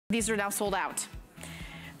These are now sold out.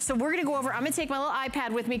 So we're gonna go over, I'm gonna take my little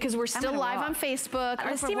iPad with me because we're still live on Facebook.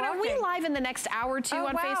 Stephen, are we live in the next hour or two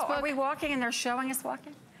on Facebook? Are we walking and they're showing us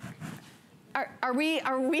walking? Are we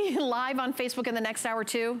live on Facebook in the next hour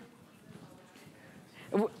too?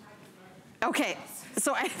 Okay.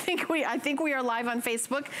 So I think we are live on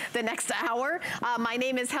Facebook the next hour. My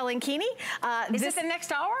name is Helen Keeney. Is this the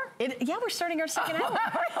next hour? Yeah, we're starting our second hour.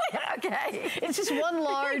 Okay. It's just one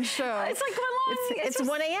large show. It's like one long. It's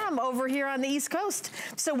 1 a.m. over here on the East Coast.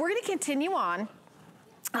 So we're going to continue on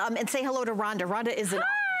and say hello to Rhonda. Rhonda is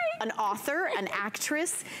an author, an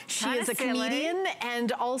actress. She is a comedian,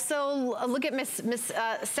 and also look at Miss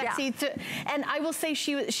Sexy. Yeah. And I will say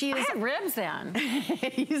she is. I had ribs then.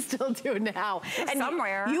 You still do now. And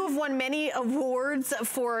somewhere. You have won many awards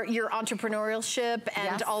for your entrepreneurship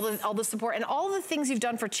and all the support and all the things you've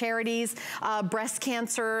done for charities, breast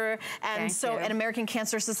cancer, and and American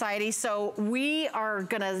Cancer Society. So we are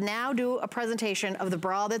gonna now do a presentation of the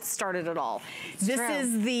bra that started it all. This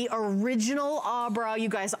is the original bra. You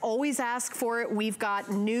guys always ask for it. We've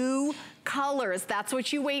got new colors. That's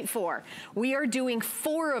what you wait for. We are doing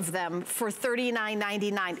 4 of them for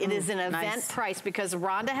 $39.99. It is an event price because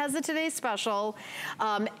Rhonda has a Today Special.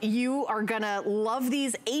 You are gonna love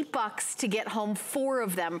these. $8 to get home 4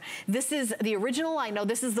 of them. This is the original. I know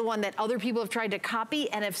this is the one that other people have tried to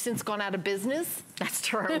copy and have since gone out of business. That's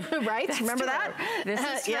true. Right? That's Remember true. that? This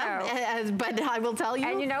is true. Yeah, but I will tell you.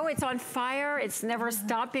 And you know, it's on fire. It's never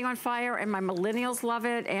stopped being on fire, and my millennials love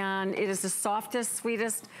it, and it is the softest,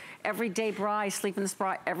 sweetest, everyday bra. I sleep in this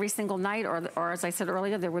bra every single night, or as I said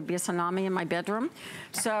earlier, there would be a tsunami in my bedroom.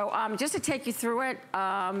 So just to take you through it,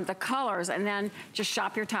 the colors, and then just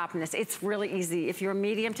shop your top in this. It's really easy. If you're a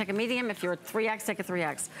medium, take a medium. If you're a 3X, take a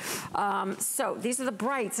 3X. So these are the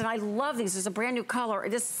brights, and I love these. There's a brand new color.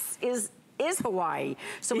 This is Hawaii.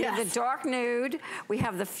 So we have the dark nude, we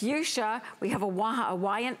have the fuchsia, we have a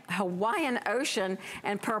Hawaiian ocean,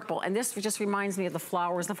 and purple. And this just reminds me of the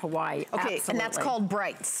flowers of Hawaii. Okay, absolutely. And that's called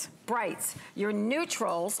brights. Brights. Your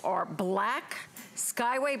neutrals are black,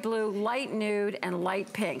 skyway blue, light nude, and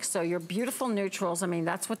light pink. So your beautiful neutrals, I mean,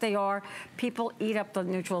 that's what they are. People eat up the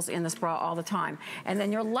neutrals in this bra all the time. And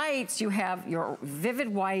then your lights, you have your vivid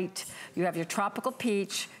white, you have your tropical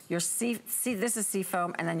peach, your this is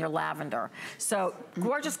seafoam, and then your lavender. So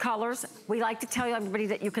gorgeous colors. We like to tell you, everybody,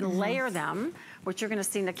 that you can layer them, which you're gonna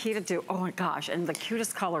see Nikita do. Oh my gosh, and the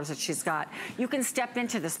cutest colors that she's got. You can step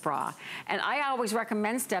into this bra. And I always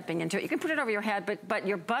recommend stepping into it. You can put it over your head, but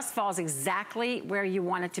your bust falls exactly where you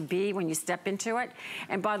want it to be when you step into it.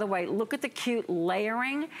 And by the way, look at the cute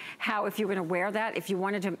layering, how if you're gonna wear that, if you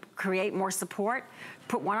wanted to create more support,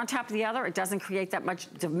 put one on top of the other. It doesn't create that much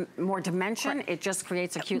more dimension. It just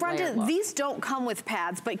creates a cute layered look. These don't come with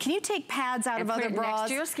pads, but can you take pads out of other bras? Next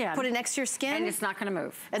to your skin. Put it next to your skin? And it's not gonna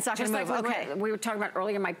move. It's not gonna move, okay. We were talking about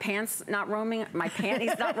earlier, my pants not roaming, my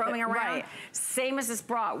panties not roaming around. Right. Same as this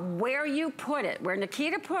bra. Where you put it, where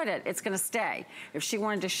Nikita put it, it's gonna stay. If she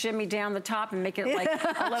wanted to shimmy down the top and make it like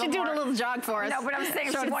a little She's doing a little jog for us. No, but I'm saying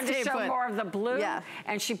if she wanted to show more of the blue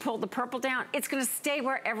and she pulled the purple down, it's gonna stay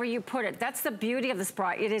wherever you put it. That's the beauty of this bra.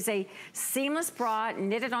 It is a seamless bra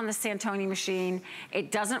knitted on the Santoni machine. It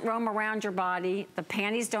doesn't roam around your body. The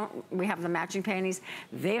panties don't, we have the matching panties.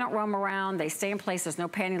 They don't roam around. They stay in place. There's no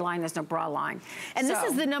panty line. There's no bra line. And this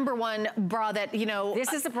is the #1 bra that, you know.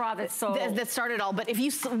 This is the bra that sold. That started all. But if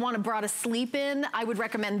you want a bra to sleep in, I would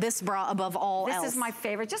recommend this bra above all else. This is my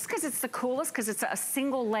favorite just because it's the coolest, because it's a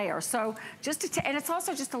single layer. So just to, and it's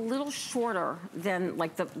also just a little shorter than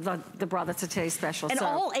like the bra that's a Today's Special. And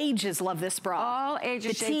all ages love this bra. All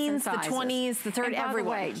ages, the teens, the 20s, the 30s,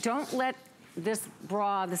 everyone. By the way, don't let this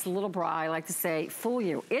bra, this little bra, I like to say, fool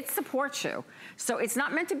you. It supports you. So it's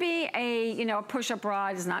not meant to be a, you know, a push-up bra.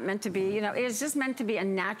 It's not meant to be, you know, it's just meant to be a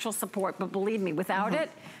natural support. But believe me, without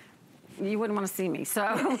it, you wouldn't want to see me.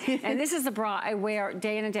 So, and this is the bra I wear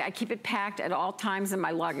day in and day. I keep it packed at all times in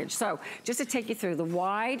my luggage. So just to take you through the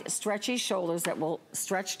wide, stretchy shoulders that will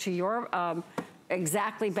stretch to your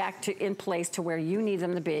exactly back to in place to where you need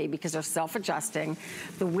them to be because they're self-adjusting.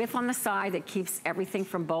 The width on the side that keeps everything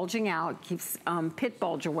from bulging out, keeps pit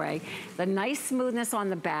bulge away. The nice smoothness on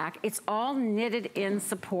the back. It's all knitted in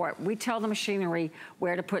support. We tell the machinery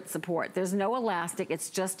where to put support. There's no elastic. It's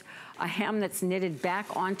just a hem that's knitted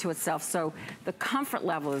back onto itself. So the comfort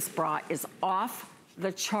level of this bra is off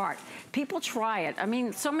the chart. People try it. I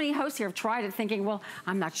mean, so many hosts here have tried it thinking, well,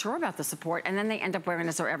 I'm not sure about the support, and then they end up wearing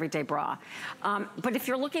this as their everyday bra. But if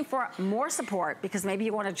you're looking for more support, because maybe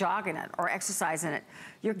you want to jog in it or exercise in it,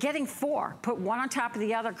 you're getting 4. Put one on top of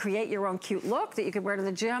the other, create your own cute look that you could wear to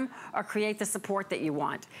the gym, or create the support that you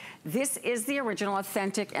want. This is the original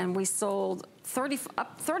authentic, and we sold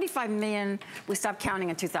 35 million, we stopped counting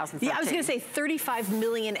in 2013. Yeah, I was gonna say 35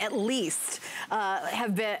 million at least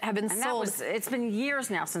have been sold. It's been years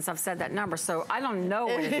now since I've said that number, so I don't know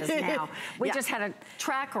what it is now. We just had a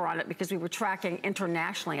tracker on it because we were tracking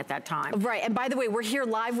internationally at that time. Right, and by the way, we're here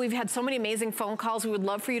live. We've had so many amazing phone calls. We would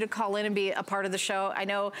love for you to call in and be a part of the show. I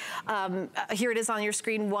know, here it is on your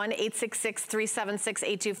screen,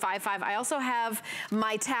 1-866-376-8255. I also have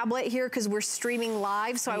my tablet here because we're streaming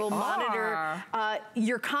live, so I will monitor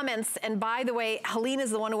your comments. And by the way, Helene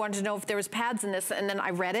is the one who wanted to know if there was pads in this, and then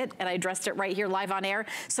I read it and I addressed it right here live on air.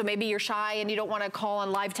 So maybe you're shy and you don't want to call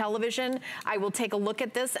on live television. I will take a look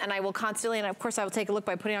at this, and I will constantly, and of course I will take a look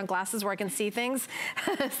by putting on glasses where I can see things.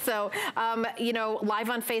 So, you know, live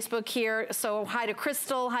on Facebook here. So hi to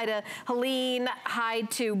Crystal, hi to Helene, hi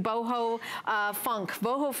to Boho Funk,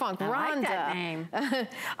 Rhonda. I like that name.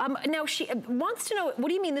 Now she wants to know, what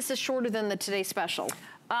do you mean this is shorter than the Today Special?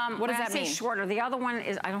 What does that mean? Shorter. The other one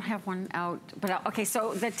is, I don't have one out, but okay,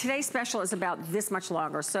 so the Today Special is about this much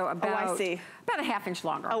longer. So about, I see. About a half-inch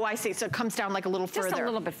longer. Oh, I see. So it comes down like a little further. Just a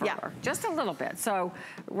little bit further. Yeah. Just a little bit. So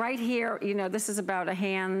right here, you know, this is about a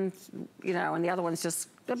hand, you know, and the other one's just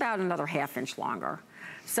about another half-inch longer.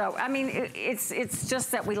 So, I mean, it's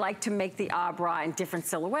just that we like to make the bra in different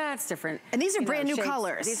silhouettes, different. And these are brand new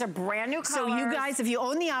colors. These are brand new colors. So you guys, if you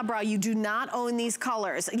own the bra, you do not own these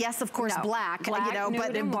colors. Yes, of course, black, you know,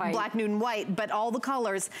 but black, nude, and white, but all the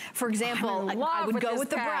colors. For example, I would go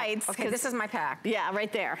with the brights. Okay, this is my pack. Yeah,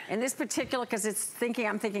 right there. And this particular, because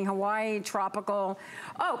I'm thinking Hawaii, tropical.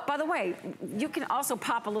 Oh, by the way, you can also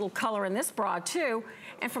pop a little color in this bra too.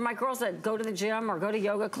 And for my girls that go to the gym or go to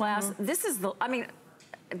yoga class, this is the, I mean,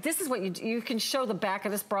 this is what you can show the back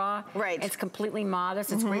of this bra. Right. It's completely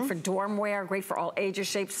modest. It's great for dorm wear, great for all ages,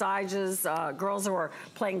 shapes, sizes. Girls who are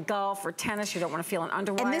playing golf or tennis, you don't want to feel an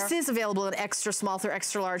underwire. And this is available in extra small through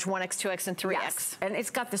extra large, 1X, 2X, and 3X. Yes. And it's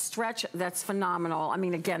got the stretch that's phenomenal. I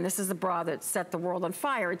mean, again, this is the bra that set the world on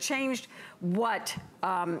fire. It changed what,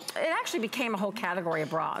 it actually became a whole category of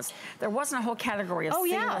bras. There wasn't a whole category of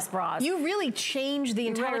seamless bras. You really changed the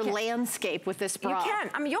entire landscape with this bra. You can.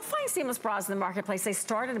 I mean, you'll find seamless bras in the marketplace. They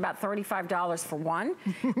start at about $35 for one.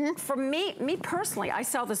 For me personally, I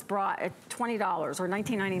sell this bra at $20 or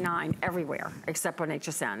 $19.99 everywhere except on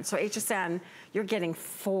HSN. So HSN, you're getting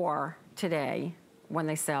 4 today when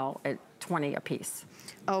they sell at $20 a piece.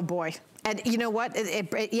 Oh boy. And you know what?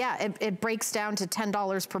 It breaks down to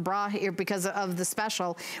 $10 per bra here because of the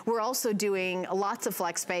special. We're also doing lots of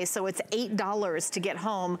flex space, so it's $8 to get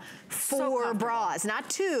home 4 bras. Not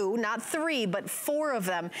 2, not 3, but 4 of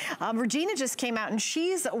them. Regina just came out and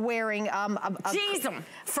she's wearing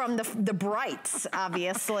from the brights,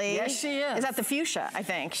 obviously. Yes, she is. Is that the fuchsia, I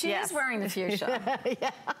think? She is wearing the fuchsia.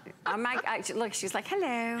 Look, she's like,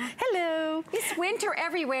 hello. Hello. It's winter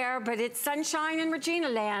everywhere, but it's sunshine in Regina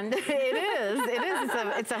land. It is.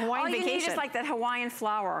 It's a Hawaiian vacation. All you need is like that Hawaiian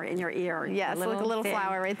flower in your ear. Yes, look, a little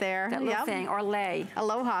flower right there. That little thing, or lei.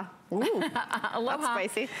 Aloha. Ooh, aloha. That's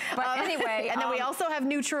spicy. But anyway. And then we also have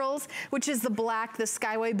neutrals, which is the black, the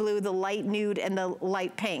skyway blue, the light nude, and the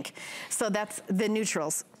light pink. So that's the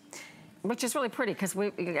neutrals. Which is really pretty, because we,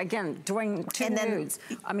 again, doing two nudes.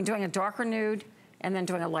 I mean, doing a darker nude, and then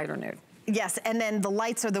doing a lighter nude. Yes, and then the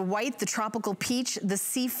lights are the white, the tropical peach, the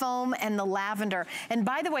sea foam, and the lavender. And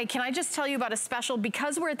by the way, can I just tell you about a special?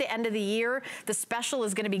 Because we're at the end of the year, the special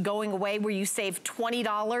is gonna be going away where you save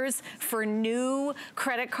 $20 for new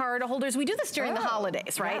credit card holders. We do this during the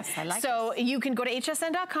holidays, right? Yes, I like so you can go to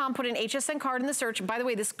hsn.com, put an HSN card in the search. By the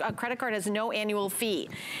way, this credit card has no annual fee.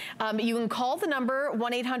 You can call the number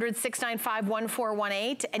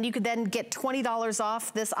 1-800-695-1418, and you could then get $20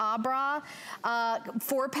 off this bra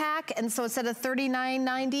 4-pack. And so instead of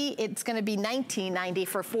 $39.90, it's going to be $19.90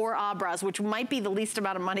 for 4 bras, which might be the least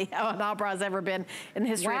amount of money an bra has ever been in the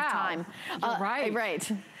history of time. Right.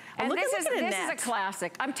 Right. And this is a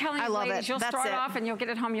classic. I'm telling you, ladies, you'll start off and you'll get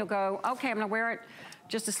it home, you'll go, okay, I'm going to wear it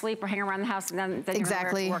just to sleep or hang around the house, and then you're going to wear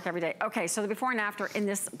it to work every day. Okay, so the before and after in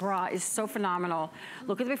this bra is so phenomenal.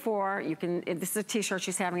 Look at the before. You can. This is a t-shirt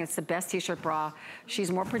she's having. It's the best t-shirt bra.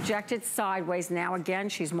 She's more projected sideways. Now again,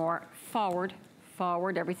 she's more forward.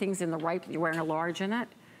 Everything's in the right. You're wearing a large in it?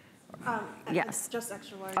 Yes. Just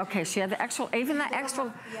extra large. Okay, she had the extra, even the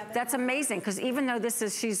extra, that's amazing, because even though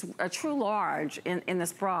she's a true large in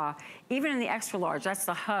this bra, even in the extra large, that's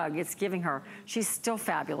the hug it's giving her, she's still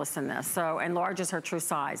fabulous in this, and large is her true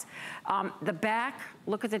size. The back,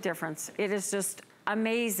 look at the difference. It is just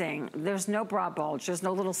amazing. There's no bra bulge, there's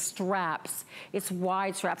no little straps. It's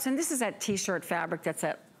wide straps, and this is that t-shirt fabric that's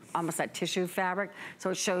that almost that tissue fabric, so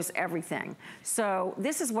it shows everything. So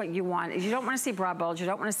this is what you want. You don't want to see bra bulge, you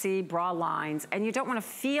don't want to see bra lines, and you don't want to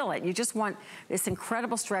feel it. You just want this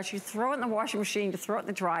incredible stretch. You throw it in the washing machine, you throw it in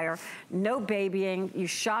the dryer, no babying, you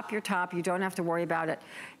shop your top, you don't have to worry about it.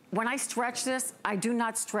 When I stretch this, I do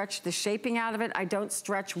not stretch the shaping out of it. I don't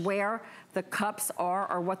stretch where the cups are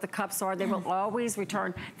or what the cups are. They will always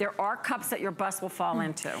return. There are cups that your bust will fall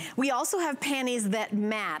into. We also have panties that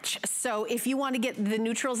match. So if you want to get the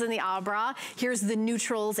neutrals in the bra, here's the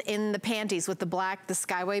neutrals in the panties with the black, the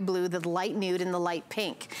skyway blue, the light nude, and the light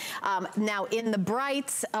pink. Now in the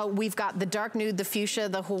brights, we've got the dark nude, the fuchsia,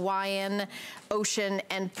 the Hawaiian, ocean,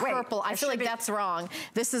 and purple. Wait, I feel like that's wrong.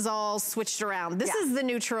 This is all switched around. This is the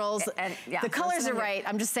neutrals. The colors are right.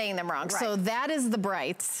 I'm just saying them wrong. Right. So that is the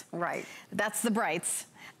brights. Right. That's the brights.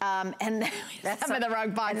 And that's I'm in the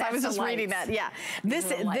wrong box. I was just reading that. Yeah.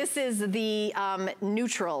 This is the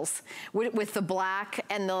neutrals with the black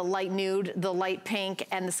and the light nude, the light pink,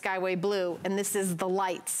 and the skyway blue. And this is the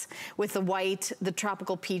lights with the white, the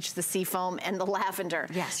tropical peach, the seafoam, and the lavender.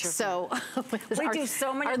 Yes, you're so we do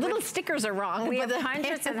so many. Our little stickers are wrong. We have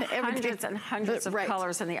hundreds and hundreds and hundreds of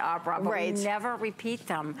colors in the opera, but we never repeat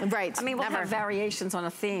them. Right. I mean, we'll have variations on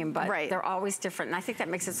a theme, but they're always different. And I think that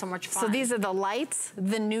makes it so much fun. So these are the lights,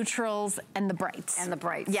 the neutrals, and the brights. And the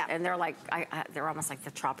brights. Yeah. And they're like, they're almost like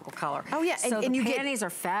the tropical color. Oh yeah, so and the you panties are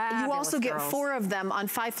fabulous. You also get 4 of them on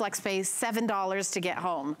 5 flex pay, $7 to get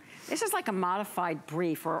home. This is like a modified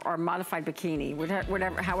brief or modified bikini,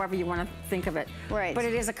 whatever, however you want to think of it. Right. But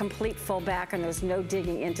it is a complete full back and there's no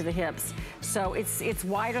digging into the hips. So it's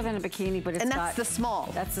wider than a bikini, but it's that's the small.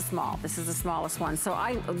 That's the small. This is the smallest one. So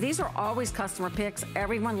these are always customer picks.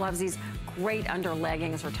 Everyone loves these. Great under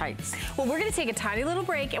leggings or tights. Well, we're gonna take a tiny little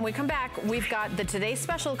break, and we come back, we've got the Today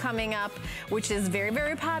Special coming up, which is very,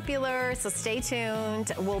 very popular, so stay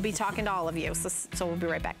tuned. We'll be talking to all of you, so we'll be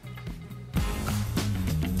right back.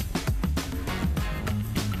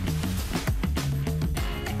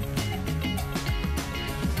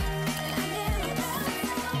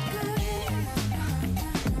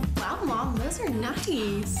 Wow, Mom, those are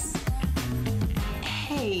nice.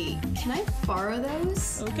 Hey, can I borrow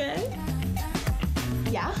those? Okay.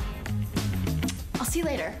 Yeah? I'll see you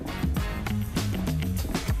later.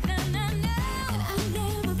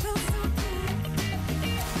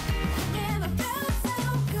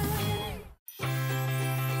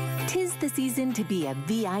 Tis the season to be a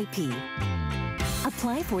VIP.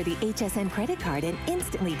 Apply for the HSN credit card and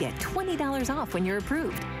instantly get $20 off when you're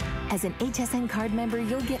approved. As an HSN card member,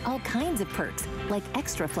 you'll get all kinds of perks, like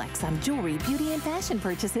extra flex on jewelry, beauty, and fashion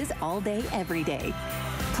purchases all day, every day.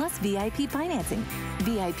 Plus VIP financing,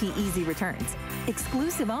 VIP easy returns,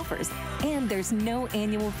 exclusive offers, and there's no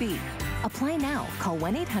annual fee. Apply now. Call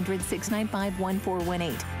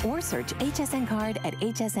 1-800-695-1418 or search HSN card at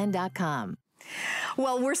hsn.com.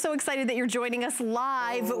 Well, we're so excited that you're joining us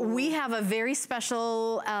live. We have a very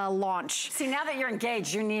special launch. See, now that you're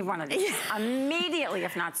engaged, you need one of these immediately,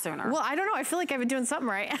 if not sooner. Well, I don't know. I feel like I've been doing something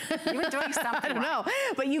right. You've been doing something I don't know.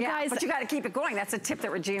 But you guys... But you got to keep it going. That's a tip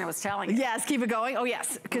that Regina was telling you. Yes, keep it going. Oh,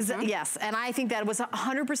 yes. Because, yes. And I think that was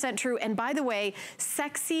 100% true. And by the way,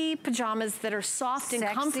 sexy pajamas that are soft and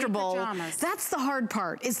comfortable. Pajamas. That's the hard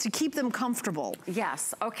part, is to keep them comfortable.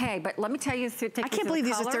 Yes. Okay. But let me tell you... I can't believe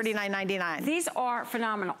these are $39.99. These are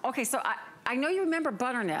phenomenal. Okay, so I know you remember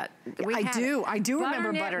Butternut. I do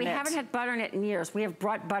remember Butternut. We haven't had Butternut in years. We have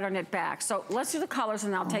brought Butternut back. So let's do the colors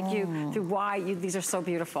and I'll take you through why these are so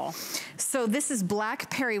beautiful. So this is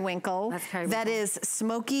black periwinkle. That's periwinkle. That is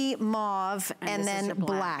smoky mauve and then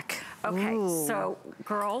black. Okay, so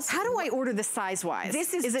girls. How do I order this size-wise?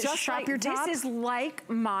 This is it just shop like, your top? This is like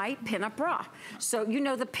my pinup bra. So you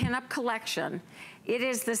know the pinup collection. It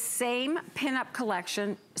is the same pinup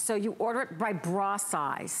collection, so you order it by bra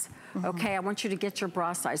size. Okay, I want you to get your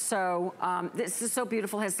bra size. So this is so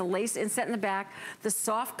beautiful. It has the lace inset in the back, the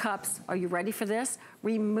soft cups. Are you ready for this?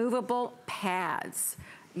 Removable pads.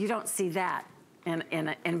 You don't see that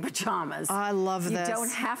in pajamas. I love this. You don't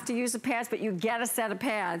have to use the pads, but you get a set of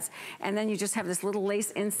pads, and then you just have this little lace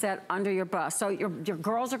inset under your bust. So your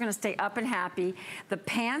girls are gonna stay up and happy. The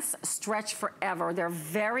pants stretch forever. They're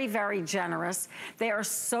very, very generous. They are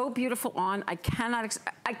so beautiful on. I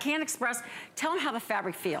can't express. Tell them how the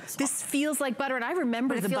fabric feels. This feels like butter, and I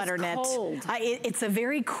remember the Butternut. Cold. It's a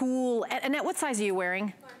very cool. Annette, what size are you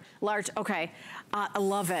wearing? Large, okay. I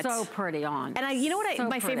love it. So pretty on. And you know what? So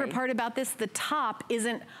my favorite part about this, the top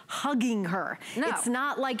isn't hugging her. No. It's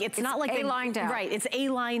not like A-lined out. Right, it's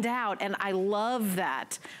A-lined out, and I love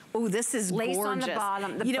that. Oh, this is lace gorgeous. on the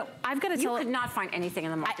bottom. You know, I've got to tell you. You could not find anything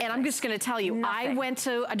in the market. And I'm just going to tell you, Nothing. I went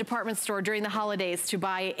to a department store during the holidays to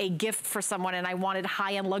buy a gift for someone, and I wanted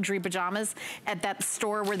high-end luxury pajamas at that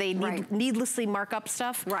store where they needlessly mark up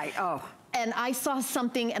stuff. Right, oh. And I saw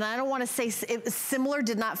something, and I don't want to say it was similar,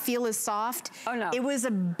 did not feel as soft. Oh, no. It was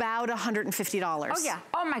about $150. Oh, yeah.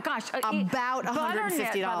 Oh, my gosh. About $150.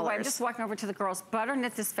 Butter-knit, by the way, I'm just walking over to the girls.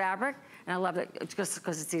 Butter-knit this fabric, and I love it just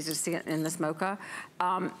because it's easier to see it in this mocha.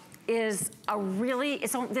 Is a really,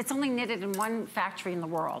 it's only knitted in one factory in the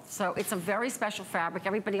world. So it's a very special fabric.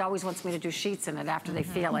 Everybody always wants me to do sheets in it after they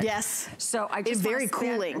feel it. Yes. So I just it's very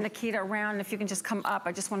cooling. Nikita around, if you can just come up,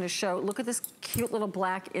 I just wanted to show, look at this cute little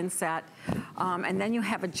black inset. And then you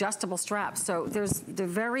have adjustable straps. So there are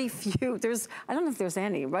very few, I don't know if there's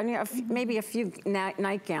any, but maybe a few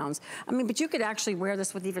nightgowns. I mean, but you could actually wear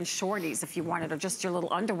this with even shorties if you wanted, or just your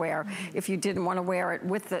little underwear if you didn't want to wear it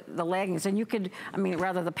with the leggings. And you could, I mean,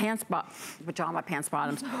 rather the pajama pants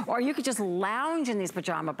bottoms, or you could just lounge in these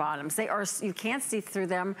pajama bottoms. They are, you can't see through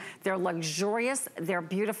them. They're luxurious, they're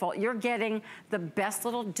beautiful. You're getting the best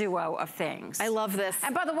little duo of things. I love this.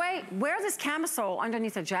 And by the way, wear this camisole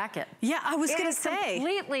underneath a jacket. Yeah, I was gonna say. It's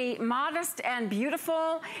completely modest and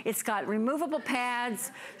beautiful. It's got removable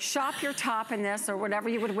pads. Shop your top in this, or whatever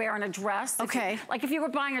you would wear in a dress. Okay. Like if you were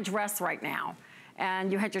buying a dress right now,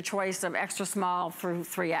 and you had your choice of extra small through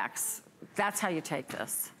 3X, that's how you take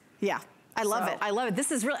this. Yeah. I love it. I love it.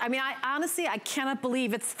 This is really, I mean, honestly, I cannot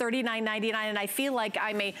believe it's $39.99, and I feel like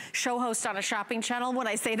I'm a show host on a shopping channel when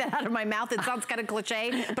I say that out of my mouth. It sounds kind of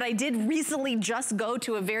cliche, but I did recently just go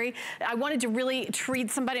to I wanted to really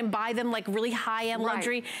treat somebody and buy them like really high-end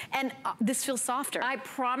luxury, and this feels softer. I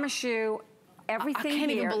promise you, everything I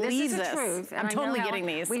can't even believe this. Is the truth. I'm totally getting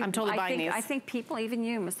these. I'm totally buying these. I think people, even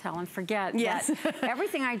you, Miss Helen, forget that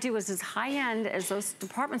everything I do is as high-end as those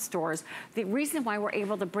department stores. The reason why we're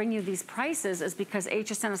able to bring you these prices is because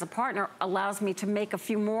HSN as a partner allows me to make a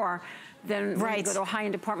few more than when you go to a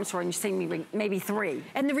high-end department store and you see me maybe 3.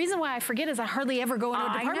 And the reason why I forget is I hardly ever go into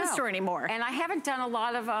a department store anymore. And I haven't done a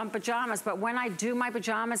lot of pajamas, but when I do my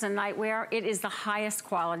pajamas and nightwear, it is the highest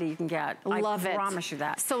quality you can get. Love it. I promise you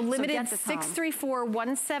that. So limited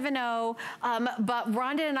 634-170. But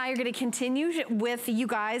Rhonda and I are going to continue with you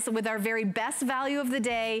guys with our very best value of the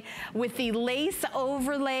day with the lace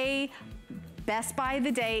overlay best buy of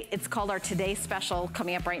the day. It's called our Today Special,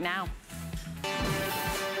 coming up right now.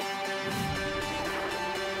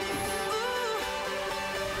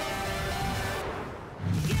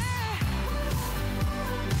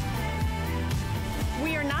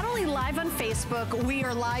 We are not only live on Facebook, we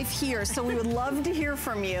are live here, so we would love to hear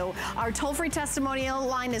from you. Our toll-free testimonial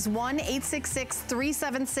line is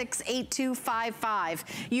 1-866-376-8255.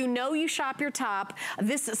 You know you shop your top.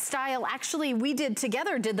 This style, actually, we did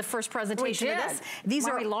the first presentation of this. These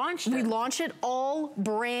we launched it. We launched it, all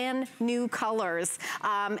brand new colors.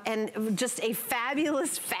 And just a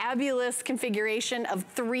fabulous, fabulous configuration of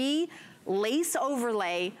 3 lace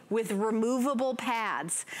overlay with removable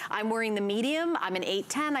pads. I'm wearing the medium. I'm an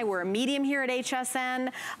 810. I wear a medium here at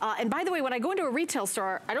HSN. And by the way, when I go into a retail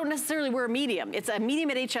store, I don't necessarily wear a medium. It's a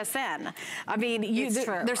medium at HSN. I mean,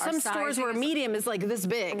 there's some stores where a medium is like this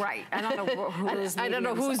big. Right. I don't know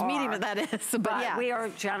whose medium that is. But yeah. We are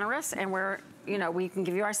generous, and we can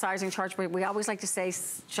give you our sizing charts. We always like to say,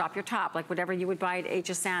 shop your top, like whatever you would buy at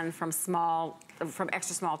HSN from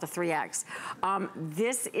extra small to 3X.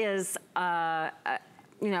 This is,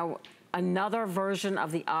 another version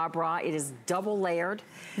of the Abra. It is double layered.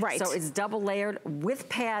 Right. So it's double layered with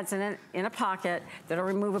pads in a pocket that are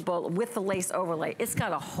removable with the lace overlay. It's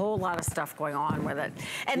got a whole lot of stuff going on with it.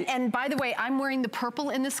 And by the way, I'm wearing the purple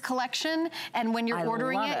in this collection, and when you're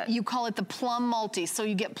ordering it, you call it the plum multi. So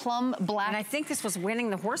you get plum black. And I think this was winning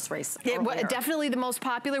the horse race. Definitely the most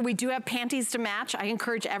popular. We do have panties to match. I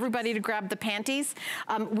encourage everybody to grab the panties.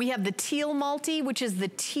 We have the teal multi, which is the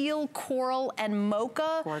teal, coral, and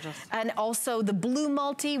mocha. Gorgeous. And also the blue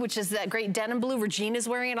multi, which is that great denim blue. Regina's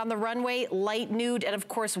wearing it on the runway, light nude, and of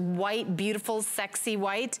course white, beautiful, sexy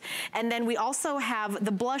white. And then we also have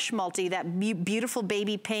the blush multi, that beautiful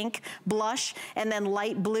baby pink blush, and then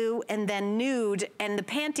light blue, and then nude, and the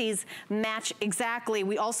panties match exactly.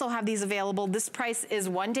 We also have these available. This price is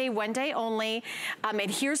one day only. And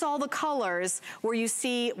here's all the colors where you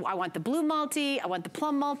see, I want the blue multi, I want the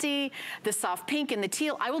plum multi, the soft pink, and the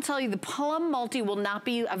teal. I will tell you, the plum multi will not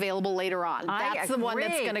be available comfortable later on. That's the one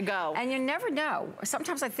that's gonna go. And you never know.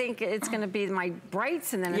 Sometimes I think it's gonna be my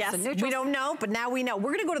brights and then it's the neutrals. We don't know, but now we know.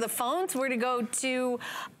 We're gonna go to the phones. We're gonna go to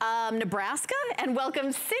Nebraska and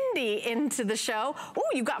welcome Cindy into the show. Oh,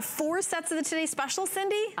 you got 4 sets of the Today Special,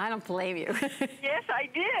 Cindy? I don't blame you. Yes, I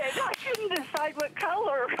did. I couldn't decide what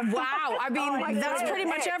color. Wow, I mean, that's pretty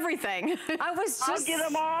much everything. I was just... I'll get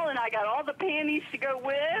them all, and I got all the panties to go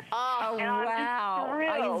with. Oh, and wow. I'm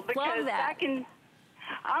just thrilled love that.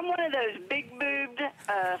 I'm one of those big-boobed,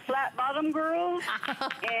 flat-bottom girls,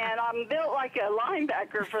 and I'm built like a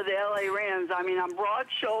linebacker for the LA Rams. I mean, I'm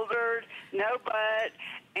broad-shouldered, no butt,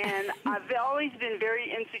 and I've always been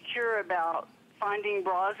very insecure about finding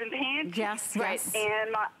bras and panties. Yes, right.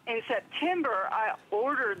 And in September, I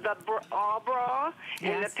ordered the bra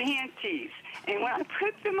and the panties. And when I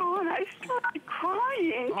put them on, I started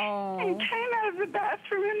crying and came out of the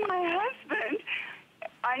bathroom, and my husband,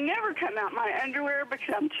 I never come out my underwear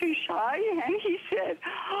because I'm too shy, and he said,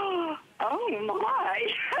 oh my.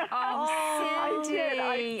 Oh,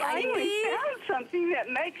 Cindy. I finally found something that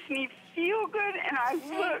makes me feel good, and I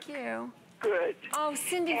look good. Oh,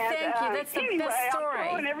 Cindy, thank you. That's the best story. I'm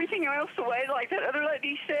throwing everything else away, like that other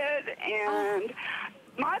lady said, and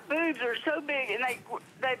my boobs are so big, and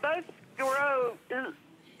they both grow.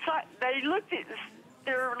 They looked at,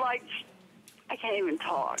 they're like, I can't even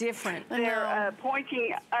talk. Different. They're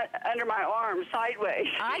pointing under my arm sideways.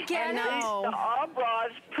 I get it. The all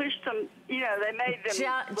bras pushed them, you know, they made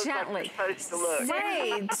them look gently. like they're supposed to look.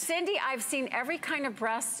 Right. Cindy, I've seen every kind of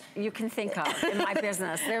breast you can think of in my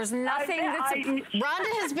business. There's nothing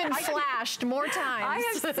Rhonda has been flashed more times.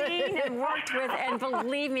 I have seen and worked with, and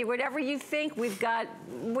believe me, whatever you think, we've got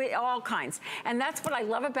all kinds. And that's what I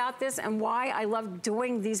love about this, and why I love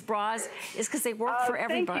doing these bras is because they work for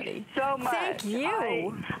everybody. Thank you so much. Thank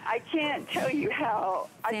you. I can't tell you how.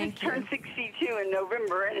 I just turned 62 in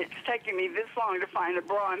November, and it's taken me this long to find a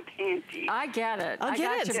bra and panties. I get it. I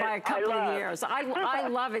got you by a couple of years. I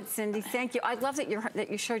love it, Cindy. Thank you. I love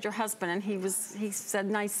that you showed your husband, and he said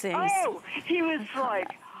nice things. Oh, he was like,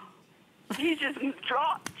 he just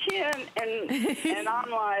dropped chin, and I'm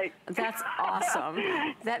like, that's awesome.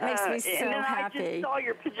 That makes me so happy. I just saw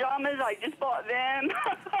your pajamas. I just bought them.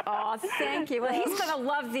 Oh, thank you. Well, he's gonna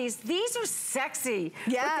love these. These are sexy.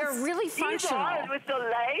 Yes, but they're really functional. These are with the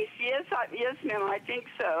lace. Yes, ma'am. I think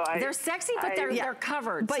so. They're sexy, but they're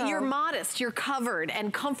covered. But you're modest. You're covered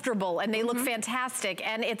and comfortable, and they look fantastic.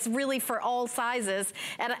 And it's really for all sizes.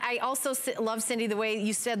 And I also love, Cindy, the way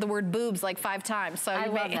you said the word boobs like 5 times. So I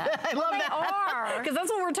love that. I love that. They are. Because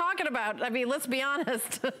that's what we're talking about. I mean, let's be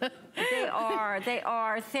honest. They are. They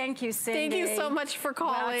are. Thank you, Cindy. Thank you so much for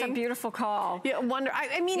calling. Wow, it's a beautiful call. Yeah,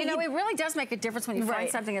 I mean, you know, it really does make a difference when you find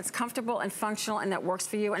something that's comfortable and functional and that works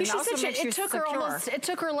for you. And it also makes you secure. It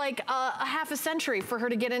took her like a half a century for her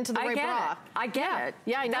to get into the right bra. I get it.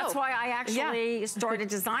 Yeah, I know. That's why I actually started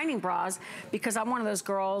designing bras, because I'm one of those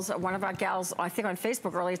girls, one of our gals, I think on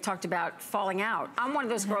Facebook earlier, talked about falling out. I'm one of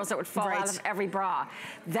those girls that would fall out of every bra.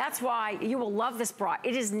 That's why you will love this bra.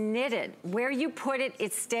 It is knitted. Where you put it,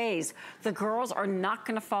 it stays. The girls are not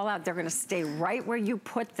gonna fall out. They're gonna stay right where you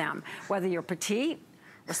put them. Whether you're petite,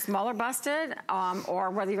 or smaller busted, or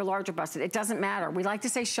whether you're larger busted, it doesn't matter. We like to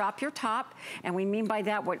say shop your top, and we mean by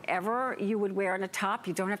that whatever you would wear on a top.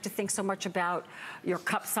 You don't have to think so much about your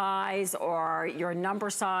cup size or your number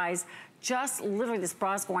size. Just literally, this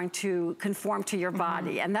bra is going to conform to your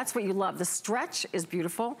body, and that's what you love. The stretch is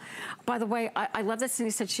beautiful. By the way, I love that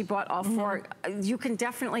Cindy said she bought all 4. You can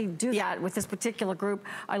definitely do that with this particular group.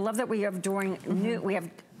 I love that we have we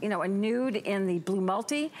have, you know, a nude in the blue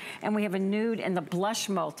multi, and we have a nude in the blush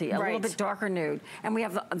multi, a little bit darker nude, and we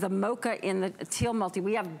have the mocha in the teal multi.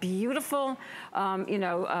 We have beautiful, you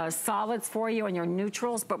know, solids for you and your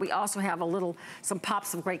neutrals, but we also have some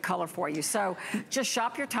pops of great color for you. So just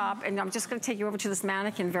shop your top, and I'm just gonna take you over to this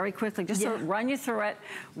mannequin very quickly, just to run you through it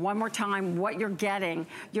one more time, what you're getting.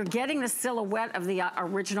 You're getting the silhouette of the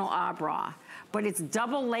original bra, but it's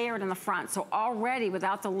double layered in the front. So already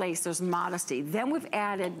without the lace, there's modesty. Then we've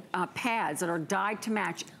added pads that are dyed to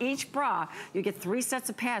match. Each bra, you get 3 sets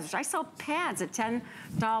of pads, which I sell pads at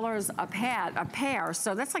 $10 a pair.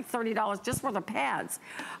 So that's like $30 just for the pads.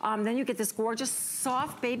 Then you get this gorgeous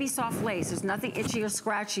soft, baby soft lace. There's nothing itchy or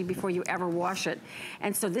scratchy before you ever wash it.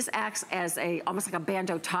 And so this acts as almost like a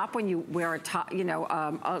bandeau top when you wear a top, you know,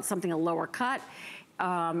 something a lower cut.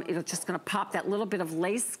 It's just gonna pop that little bit of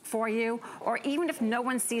lace for you, or even if no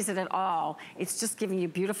one sees it at all, it's just giving you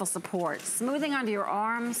beautiful support. Smoothing onto your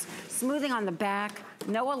arms, smoothing on the back,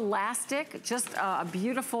 No elastic, just a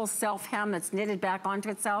beautiful self hem that's knitted back onto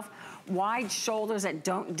itself. Wide shoulders that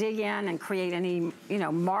don't dig in and create any, you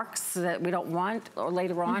know, marks that we don't want or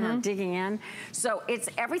later on or digging in. So it's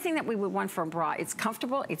everything that we would want for a bra. It's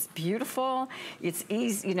comfortable, it's beautiful, it's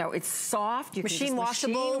easy, you know, it's soft. You machine can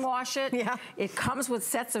washable. Machine wash it. Yeah. It comes with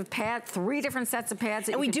sets of pads, 3 different sets of pads.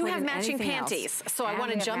 And we do have matching panties. So I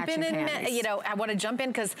want to jump in and, you know, I want to jump in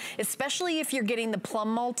because especially if you're getting the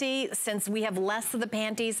plum multi, since we have less of the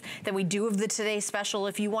panties than we do of the Today Special,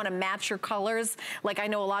 if you want to match your colors, like I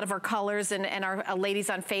know a lot of our colors and our ladies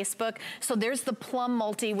on Facebook. So there's the plum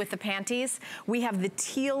multi with the panties. We have the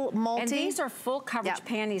teal multi. And these are full coverage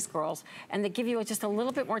panties, girls. And they give you just a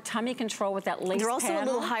little bit more tummy control with that lace They're also panel. a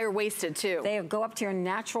little higher waisted too. They go up to your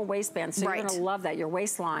natural waistband, so you're going to love that, your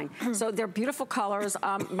waistline. So they're beautiful colors.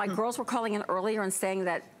 My girls were calling in earlier and saying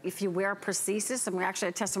that if you wear prosthesis, and we actually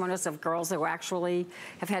had testimonials of girls that were actually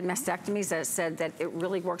have had mastectomies that said that it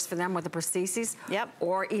really works for them with the prosthesis. Yep.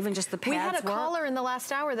 Or even just the pads. We had a caller in the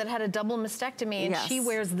last hour that had a double mastectomy, and she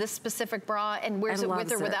wears this specific bra and wears it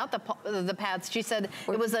with or without the pads. She said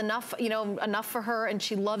it was enough, you know, enough for her, and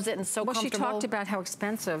she loves it and so comfortable. Well, she talked about how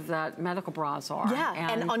expensive that medical bras are.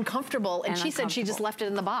 Yeah, and uncomfortable. And she said she just left it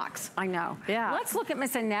in the box. I know. Yeah. Let's look at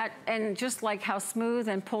Miss Annette and just like how smooth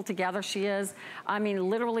and pulled together she is. I mean,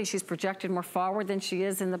 literally, she's projected more forward than she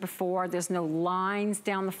is in the before. There's no lines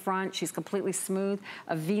down the front. She's completely smooth.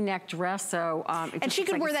 A V-neck dress, so and she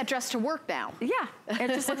could wear that dress to work now. Yeah, it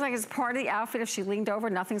just looks like it's part of the outfit. If she leaned over,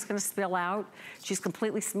 nothing's going to spill out. She's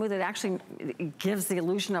completely smooth. It actually gives the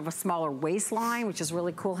illusion of a smaller waistline, which is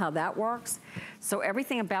really cool how that works. So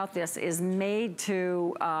everything about this is made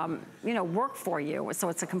to, you know, work for you. So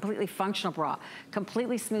it's a completely functional bra.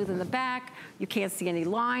 Completely smooth in the back. You can't see any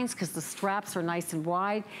lines because the straps are nice and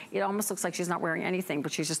wide. It almost looks like she's not wearing anything,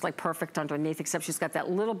 but she's just like perfect underneath, except she's got that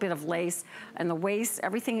little bit of lace. And the waist,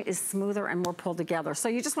 everything is smoother and more pulled together. So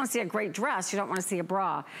you just want to see a great dress. You don't want to see a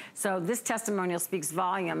bra. So this testimonial speaks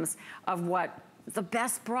volumes of what the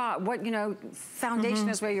best bra, what, you know, foundation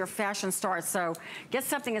is where your fashion starts. So get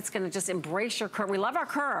something that's going to just embrace your curve. We love our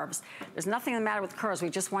curves. There's nothing the matter with curves. We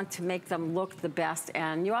just want to make them look the best,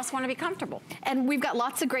 and you also want to be comfortable. And we've got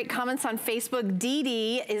lots of great comments on Facebook. Dee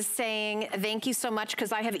Dee is saying, thank you so much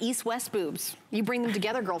because I have East-West boobs. You bring them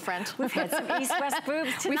together, girlfriend. We've had some East-West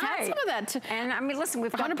boobs tonight. We've had some of that. And I mean, listen,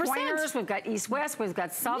 we've got 100%. Pointers, we've got East-West, we've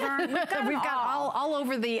got Southern. We've got all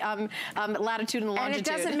over the latitude and longitude. And it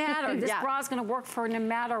doesn't matter. This bra is going to work for no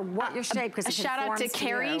matter what your shape, because a shout out to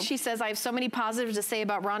Carrie. She says, I have so many positives to say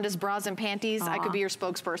about Rhonda's bras and panties. I could be your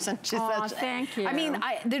spokesperson. She says, thank you. I mean,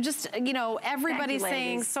 they're just, you know, everybody's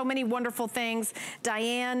saying so many wonderful things.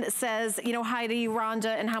 Diane says, you know, hi to you, Rhonda,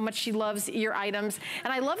 and how much she loves your items.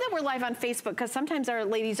 And I love that we're live on Facebook, because sometimes our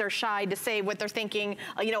ladies are shy to say what they're thinking,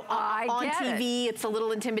 you know, on TV. It's a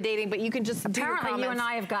little intimidating, but you can just do your comments. Apparently, you and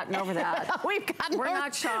I have gotten over that. We're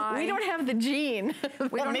not shy. We don't have the gene.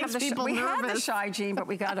 We don't have the we had the shy gene, but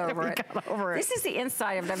we got over it. This is the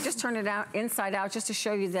inside of it. I've just turned it out inside out just to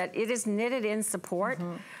show you that it is knitted in support.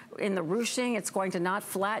 In the ruching, it's going to not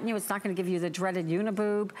flatten you. It's not going to give you the dreaded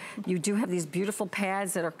uniboob. You do have these beautiful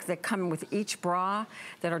pads that come with each bra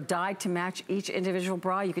that are dyed to match each individual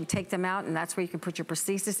bra. You can take them out, and that's where you can put your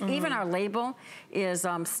prosthesis. Even our label is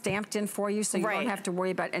stamped in for you, so you don't have to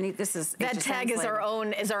worry about any. This is that HSN's tag is our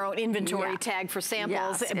own inventory tag for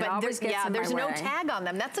samples. Yes, but there's no tag on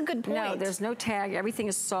them. That's a good point. No, there's no tag. Everything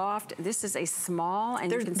is soft. This is a small,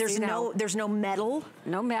 and you can see there's no metal.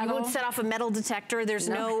 No metal. You won't set off a metal detector. There's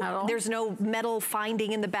there's no metal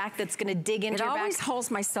finding in the back that's going to dig into your back. It always holds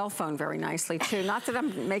my cell phone very nicely too. Not that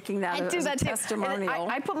I'm making that as a testimonial.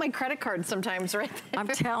 I put my credit card sometimes right there. I'm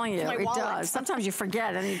telling you, it does. Sometimes you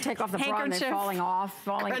forget and you take off the bra and they're falling off.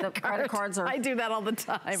 The credit cards are. I do that all the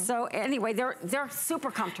time. So anyway, they're super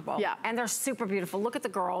comfortable. Yeah. And they're super beautiful. Look at the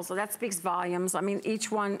girls. So that speaks volumes. I mean,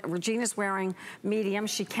 each one. Regina's wearing medium.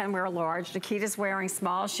 She can wear a large. Nikita's wearing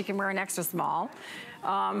small. She can wear an extra small.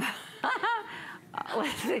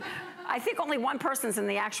 Let's see. I think only one person's in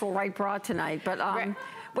the actual right bra tonight, but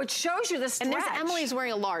which shows you the stretch. And there's Emily's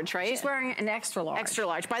wearing a large, right? She's wearing an extra large. Extra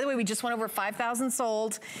large. By the way, we just went over 5,000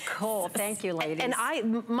 sold. Cool. Thank you, ladies.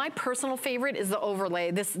 And my personal favorite is the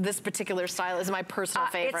overlay. This particular style is my personal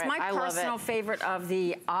favorite. It's my personal favorite of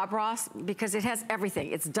the bras because it has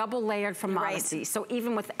everything. It's double layered from Modesty. So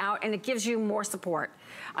even without, and it gives you more support.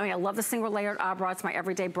 I mean, I love the single layered bra. It's my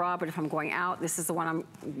everyday bra, but if I'm going out, this is the one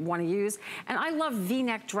I want to use. And I love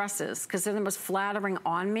V-neck dresses because they're the most flattering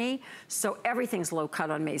on me. So everything's low cut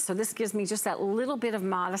on on me. So this gives me just that little bit of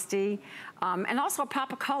modesty and also a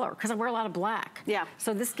pop of color because I wear a lot of black. Yeah.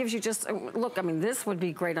 So this gives you just, look, I mean, this would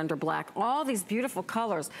be great under black. All these beautiful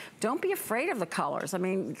colors. Don't be afraid of the colors. I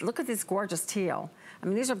mean, look at this gorgeous teal. I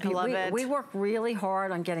mean, these are beautiful. We work really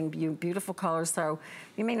hard on getting beautiful colors, so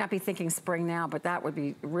you may not be thinking spring now, but that would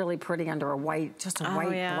be really pretty under a white, just a white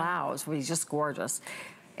blouse would be just gorgeous.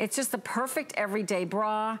 It's just the perfect everyday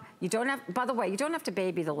bra. You don't have, by the way, you don't have to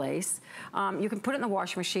baby the lace. You can put it in the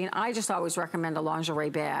washing machine. I just always recommend a lingerie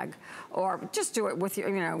bag, or just do it with your,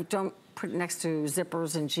 you know, don't put it next to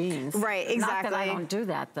zippers and jeans. Right, exactly. Not that I don't do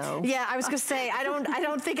that though. Yeah, I was gonna say, I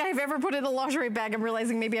don't think I've ever put it in a lingerie bag. I'm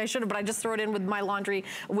realizing maybe I should have, but I just throw it in with my laundry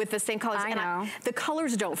with the same colors. I know. The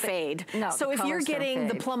colors don't fade. No, so if you're getting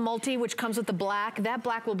the plum multi, which comes with the black, that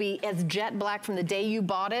black will be as jet black from the day you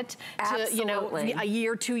bought it to, you know, a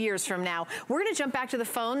year, 2 years from now. We're gonna jump back to the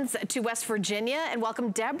phones to West Virginia and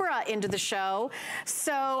welcome Deborah into the show.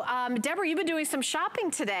 So, Deborah, you've been doing some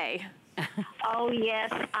shopping today. Oh,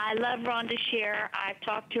 yes. I love Rhonda Shear. I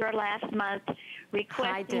talked to her last month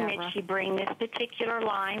requesting that she bring this particular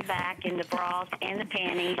line back in the bras and the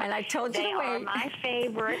panties. And I told you they to wait. are my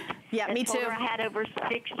favorite. Yeah, me too. I had over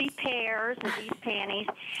 60 pairs of these panties.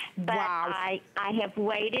 But I have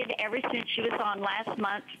waited ever since she was on last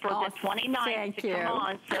month for the 29th to come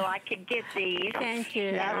on so I could get these. Thank you.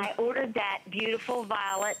 And I ordered that beautiful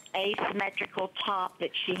violet asymmetrical top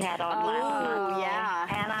that she had on last month.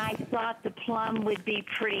 Yeah. And I thought the plum would be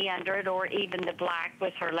pretty under it, or even the black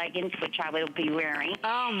with her leggings, which I will be wearing.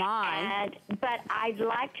 Oh, my. But I'd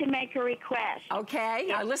like to make a request.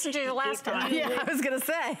 Okay. I listened to you the last time. Yeah, I was going to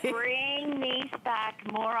say. Bring these back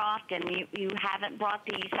more often. You haven't brought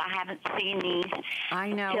these. I haven't seen these.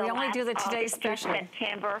 I know. We only do the Today Special.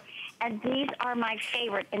 September. And these are my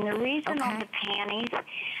favorite. And the reason on the panties,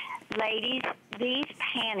 ladies, these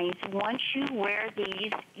panties, once you wear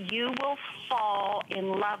these, you will fall in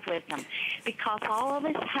love with them because all of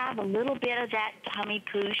us have a little bit of that tummy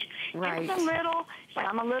poosh, just a little,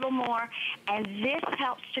 some a little more, and this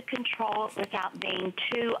helps to control it without being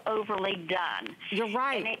too overly done. You're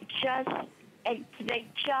right. And they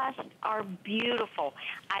just are beautiful.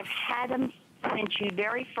 I've had them since you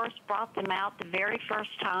very first brought them out the very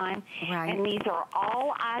first time, and these are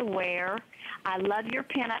all I wear. I love your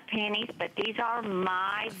pinup panties, but these are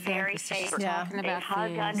my very favorite. Yeah. They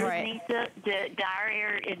hug underneath the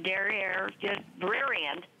derriere, just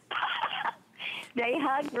brilliant. They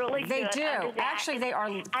hug really good. They do. Actually, they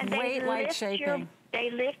are great light shaping. They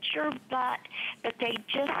lift your butt, but they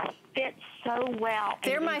just fit so well.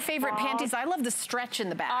 They're my favorite panties. I love the stretch in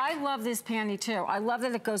the back. I love this panty too. I love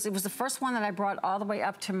that it goes, it was the first one that I brought all the way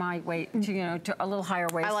up to my weight, to, you know, to a little higher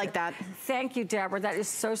waist. I like that. Thank you, Deborah. That is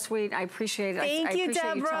so sweet. I appreciate it. Thank you, I appreciate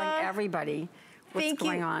Deborah. you telling everybody what's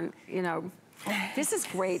going on, you know. This is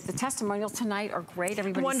great. The testimonials tonight are great.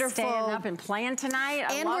 Everybody's staying up and playing tonight.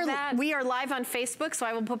 I love that. We are live on Facebook, so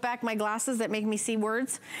I will put back my glasses that make me see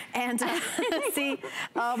words and see.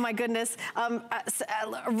 Oh my goodness.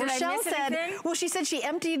 Rochelle said, well, she said she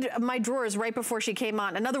emptied my drawers right before she came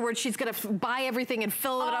on. In other words, she's going to buy everything and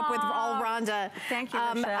fill it up with all Rhonda. Thank you,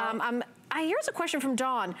 Rochelle. Here's a question from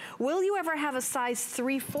Dawn. Will you ever have a size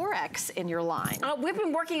 3 4X in your line? We've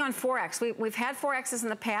been working on 4X. We've had 4Xs in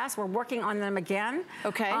the past. We're working on them again.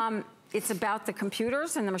 Okay. It's about the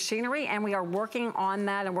computers and the machinery, and we are working on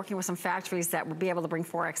that and working with some factories that will be able to bring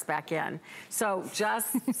 4X back in. So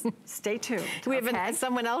just stay tuned. We have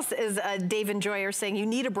someone else is Dave Enjoyer saying you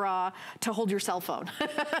need a bra to hold your cell phone.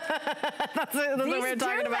 That's what we're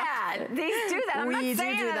talking about. These do that. I'm not saying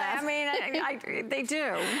that. I mean, they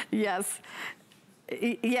do. Yes.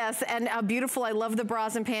 Yes, and beautiful. I love the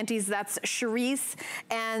bras and panties. That's Charisse.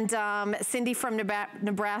 And Cindy from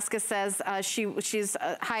Nebraska says, she's,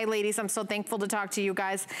 hi ladies, I'm so thankful to talk to you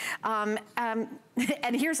guys.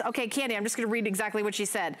 And here's, okay, Candy, I'm just gonna read exactly what she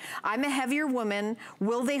said. I'm a heavier woman.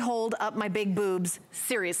 Will they hold up my big boobs?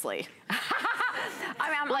 Seriously.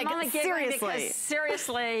 I'm like, only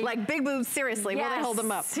seriously. Like big boobs, seriously, will they hold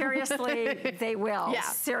them up? Seriously, they will. Yeah.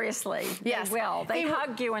 Seriously, yes. They will. They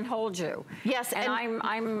hug you and hold you. Yes, and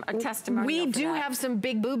I'm a testimonial We for do that. have some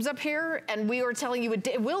big boobs up here, and we were telling you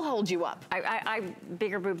it will hold you up. I'm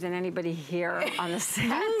bigger boobs than anybody here on the set.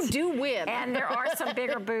 You do win. And there are some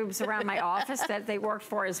bigger boobs around my office that they work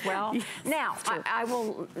for as well. Yes, now, I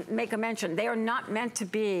will make a mention. They are not meant to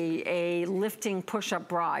be a lifting push-up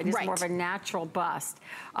bra. It is more of a natural bust.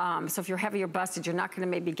 So if you're heavy or busted, you're not going to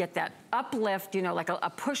maybe get that uplift, you know, like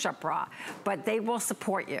a push-up bra. But they will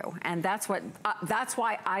support you, and that's what. That's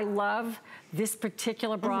why I love this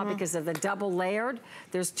particular bra because of the double layered.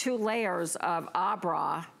 There's 2 layers of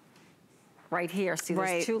bra. right here. See,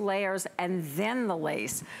 there's 2 layers and then the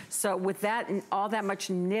lace. So with that, all that much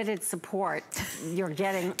knitted support, you're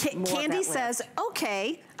getting more Candy says,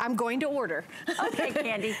 okay, I'm going to order. Okay,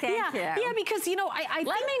 Candy, thank you. Yeah, because you know, I let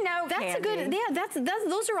me know, that's Candy. a good. Yeah,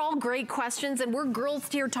 those are all great questions, and we're girls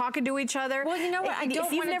here talking to each other. Well, you know what?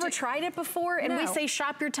 If you've never tried it before, and we say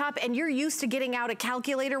shop your top, and you're used to getting out a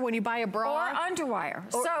calculator when you buy a bra or underwire.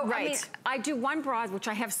 I mean, I do one bra, which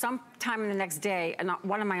I have some time in the next day, and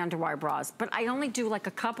one of my underwire bras, but I only do like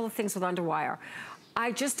a couple of things with underwire.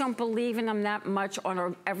 I just don't believe in them that much on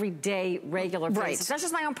an everyday, regular basis. That's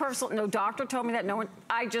just my own personal, no doctor told me that, no one,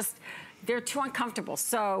 they're too uncomfortable.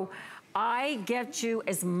 So I get you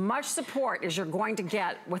as much support as you're going to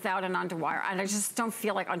get without an underwire. And I just don't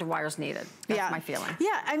feel like underwire's needed. That's my feeling.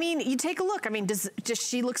 Yeah, I mean, you take a look. I mean, does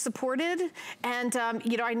she look supported? And,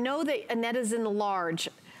 you know, I know that Annetta's in the large.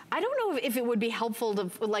 I don't know if it would be helpful to,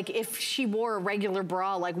 like, if she wore a regular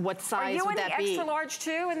bra, like what size would that be? Are you in the extra large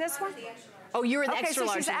too in this one? Oh, you're in the extra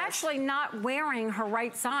large. So she's actually not wearing her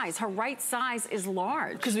right size. Her right size is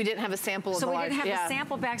large. Because we didn't have a sample of the large. So we didn't have a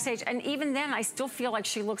sample backstage. And even then, I still feel like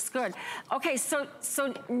she looks good. Okay, so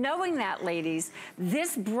knowing that, ladies,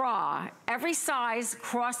 this bra, every size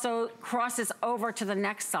crosses over to the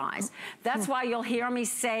next size. That's why you'll hear me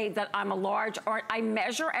say that I'm a large, or I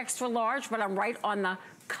measure extra large, but I'm right on the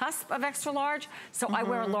cusp of extra large, so I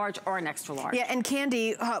wear a large or an extra large. Yeah, and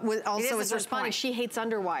Candy also is responding. She hates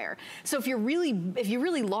underwire. So if you're really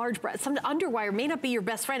large, some underwire may not be your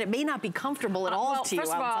best friend. It may not be comfortable at all to you.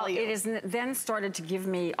 First of all, it is then started to give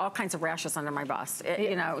me all kinds of rashes under my bust.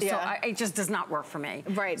 You know, so it just does not work for me.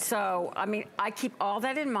 Right. So I mean, I keep all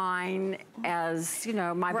that in mind as you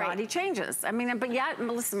know my body changes. I mean, but yeah,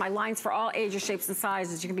 listen, my lines for all ages, shapes, and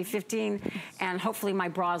sizes. You can be 15, and hopefully my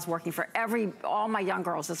bra is working for all my young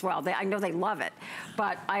girls as well. I know they love it,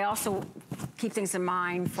 but I also keep things in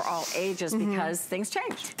mind for all ages because things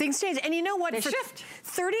change. Things change, and you know what? They shift.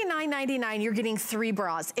 $39.99, you're getting 3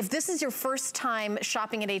 bras. If this is your first time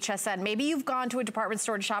shopping at HSN, maybe you've gone to a department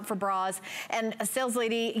store to shop for bras, and a sales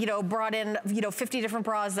lady, you know, brought in, you know, 50 different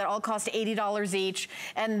bras that all cost $80 each,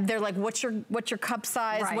 and they're like, "What's your cup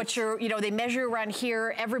size? Right. What's your, you know, they measure around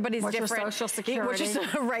here. Everybody's different. What's your social security?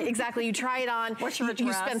 Right, exactly. You try it on. What's your address?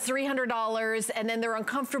 You spend $300, and then they're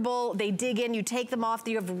uncomfortable. They dig in. You take them off.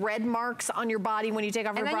 You have red marks on your body when you take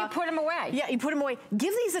off your bra. And then you put them away. Yeah, you put them away.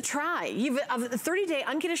 Give these a try. You've a 30-day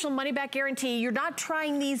unconditional money-back guarantee. You're not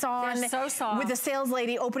trying these on. They're so soft. With the sales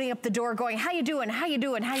lady opening up the door, going, "How you doing? How you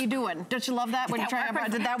doing? How you doing?" Don't you love that when you try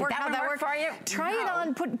it? Did that work? How'd that work for you? Try it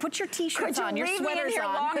on. Put your t-shirts on. Your sweaters on. Could you leave me in here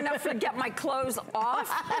long enough to get my clothes off?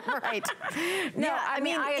 Right. No, yeah, I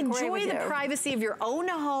mean, enjoy the privacy of your own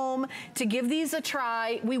home to give these a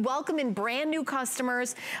try. We welcome in brand new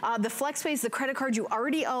customers. The FlexPay is the credit card you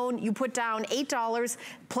already own. You put down $8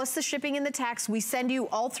 plus the shipping and the tax. We send you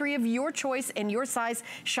all 3 of your choice and your size.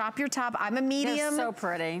 Shop your top. I'm a medium. They're so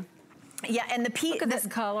pretty. Yeah, and look at this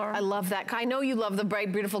color. I love that. I know you love the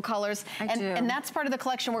bright, beautiful colors. I do. And that's part of the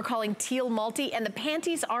collection we're calling Teal Multi, and the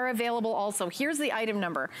panties are available also. Here's the item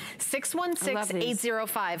number,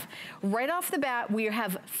 616805. Right off the bat, we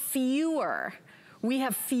have fewer. We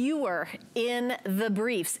have fewer in the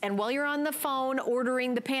briefs. And while you're on the phone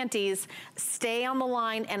ordering the panties, stay on the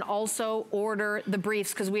line and also order the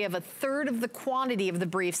briefs, because we have 1/3 of the quantity of the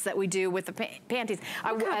briefs that we do with the panties,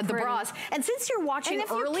 the bras. And since you're watching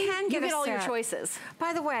early, you get all your choices.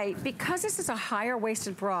 By the way, because this is a higher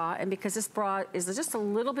waisted bra, and because this bra is just a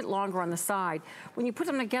little bit longer on the side, when you put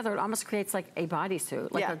them together, it almost creates like a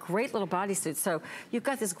bodysuit, like a great little bodysuit. So you've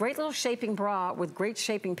got this great little shaping bra with great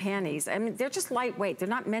shaping panties. I mean, they're just light weight. They're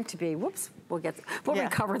not meant to be. Whoops. We'll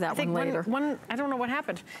recover that one later. I don't know what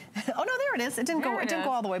happened. Oh no, there it is. It didn't go. It didn't go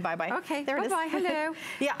all the way. Bye bye. Okay. There it is. Bye. Hello.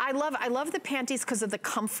 Yeah, I love the panties because of the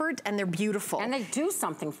comfort, and they're beautiful. And they do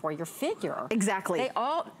something for your figure. Exactly. They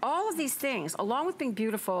all of these things, along with being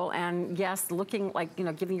beautiful and yes, looking like, you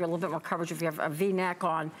know, giving you a little bit more coverage if you have a V-neck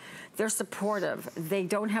on. They're supportive. They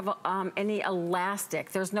don't have any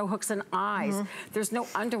elastic. There's no hooks and eyes. There's no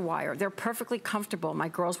underwire. They're perfectly comfortable. My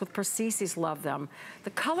girls with prostheses love them.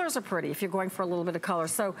 The colors are pretty if you're going for a little bit of color.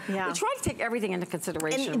 So we try to take everything into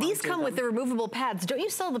consideration. And these come with the removable pads. Don't you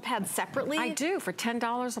sell the pads separately? I do, for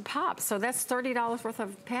 $10 a pop. So that's $30 worth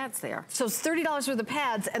of pads there. So it's $30 worth of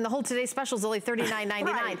pads, and the whole Today Special is only $39.99.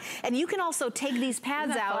 Right. And you can also take these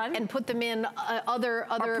pads out and put them in other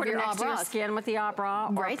of your bras. Or put them next to your skin with the bra,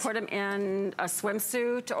 or put them in a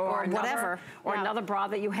swimsuit or whatever, or another bra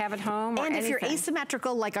that you have at home. And if you're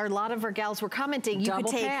asymmetrical, like a lot of our gals were commenting,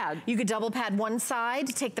 you could double pad one one side,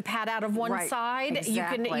 take the pad out of one side.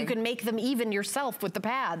 Exactly. You can make them even yourself with the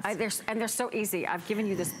pads. They're so easy. I've given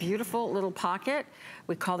you this beautiful little pocket.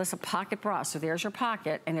 We call this a pocket bra. So there's your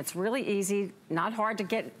pocket, and it's really easy, not hard to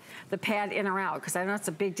get the pad in or out, because I know it's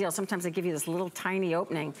a big deal. Sometimes they give you this little tiny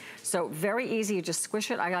opening. So very easy, you just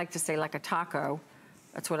squish it. I like to say like a taco.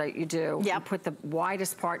 That's what you do. Yep. You put the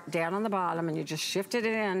widest part down on the bottom and you just shift it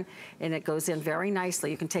in, and it goes in very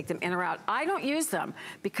nicely. You can take them in or out. I don't use them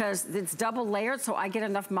because it's double layered, so I get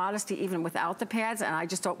enough modesty even without the pads, and I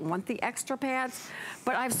just don't want the extra pads.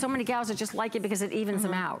 But I have so many gals that just like it because it evens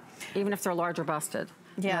them out, even if they're larger busted.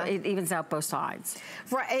 Yeah, you know, it evens out both sides.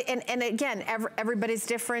 Right, and again, everybody's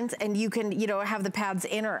different, and you can, you know, have the pads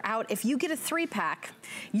in or out. If you get a 3-pack,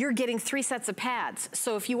 you're getting 3 sets of pads.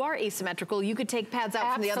 So if you are asymmetrical, you could take pads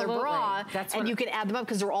out from the other bra, and you can add them up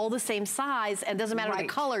because they're all the same size, and it doesn't matter the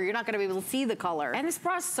color. You're not going to be able to see the color. And this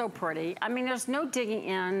bra is so pretty. I mean, there's no digging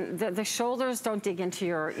in. The shoulders don't dig into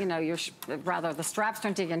your, you know, rather the straps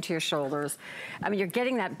don't dig into your shoulders. I mean, you're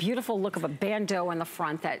getting that beautiful look of a bandeau in the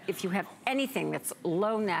front that if you have anything that's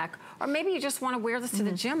low neck, or maybe you just want to wear this to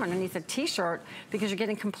the gym underneath a t-shirt because you're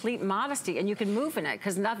getting complete modesty, and you can move in it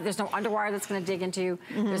because there's no underwire that's going to dig into you.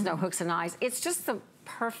 There's no hooks and eyes. It's just the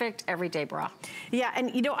perfect everyday bra. Yeah,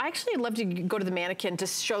 and you know, I actually love to go to the mannequin to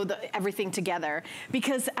show everything together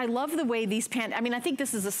because I love the way these pants, I mean, I think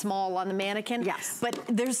this is a small on the mannequin. Yes. But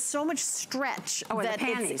there's so much stretch that the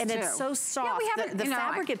panties it's so soft. Yeah, the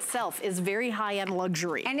fabric itself is very high-end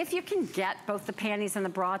luxury. And if you can get both the panties and the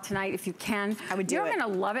bra tonight, if you can, I would do You're gonna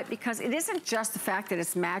love it because it isn't just the fact that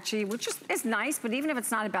it's matchy, which is nice, but even if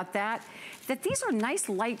it's not about that these are nice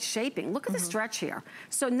light shaping. Look at the stretch here.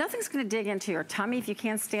 So nothing's gonna dig into your tummy if you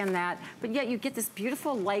can't stand that, but yet you get this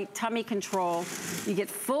beautiful light tummy control. You get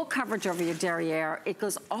full coverage over your derriere. It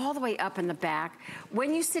goes all the way up in the back.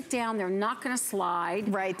 When you sit down, they're not gonna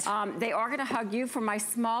slide. Right. They are gonna hug you. For my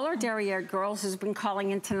smaller derriere girls who's been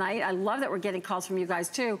calling in tonight, I love that we're getting calls from you guys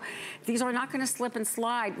too. These are not gonna slip and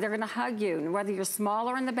slide. They're gonna hug you, whether you're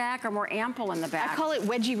smaller in the back or more ample in the back. I call it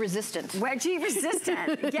wedgie resistant. Wedgie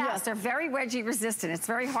resistant, yes, they're very wedgie resistant. It's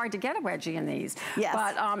very hard to get a wedgie in these. Yes.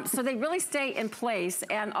 But, so they really stay in place,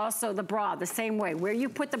 and also the bra, the same way. Where you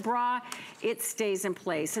put the bra, it stays in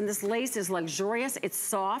place. And this lace is luxurious, it's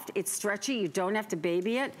soft, it's stretchy, you don't have to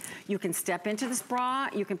baby it. You can step into this bra,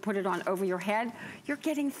 you can put it on over your head. You're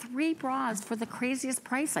getting 3 bras for the craziest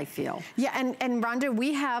price, I feel. Yeah, and Rhonda,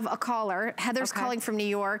 we have a caller. Heather's calling from New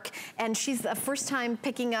York, and she's the first time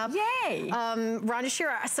picking up. Yay! Rhonda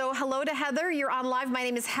Shear. So hello to Heather, you're on live. My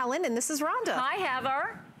name is Helen, and this is Rhonda. Hi,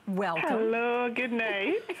 Heather. Welcome. Hello, good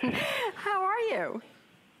night. How are you?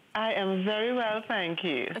 I am very well, thank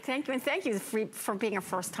you. Thank you, and thank you for being a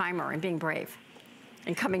first-timer and being brave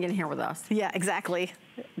and coming in here with us. Yeah, exactly.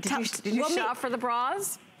 Did you shop for the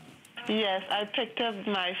bras? Yes, I picked up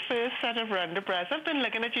my first set of Rhonda bras. I've been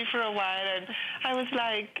looking at you for a while, and I was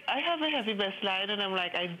like, I have a heavy bust line, and I'm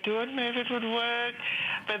like, I don't know if it would work.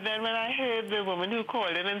 But then when I heard the woman who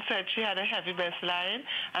called in and said she had a heavy bust line,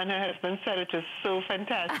 and her husband said it was so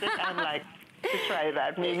fantastic, I'm like, to try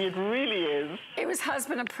that. Maybe it really is. It was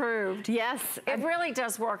husband approved. Yes. It really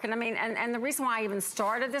does work. And I mean, and the reason why I even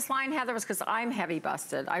started this line, Heather, was because I'm heavy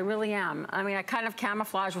busted. I really am. I mean, I kind of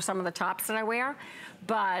camouflage with some of the tops that I wear,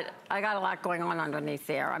 but I got a lot going on underneath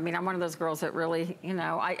there. I mean, I'm one of those girls that really, you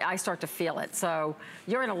know, I start to feel it. So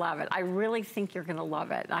you're gonna love it. I really think you're gonna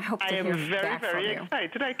love it. I hope to hear back from you. I am very, very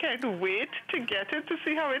excited. I can't wait to get it to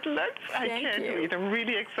see how it looks. I can't wait. I'm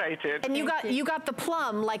really excited. And you got the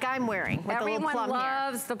plum like I'm wearing. Everyone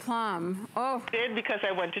loves the plum. Oh. I did because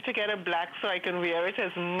I wanted to get a black so I can wear it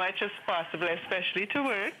as much as possible, especially to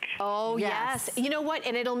work. Oh, yes. You know what?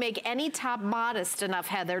 And it'll make any top modest enough,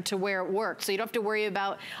 Heather, to wear at work. So you don't have to worry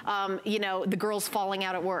about, you know, the girls falling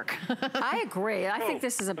out at work. I agree. I think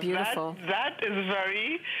this is a beautiful. That is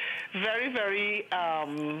very, very, very,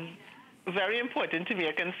 very important to me,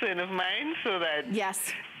 a concern of mine, so that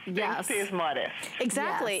stays modest.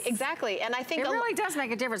 Exactly, exactly. And I think it really does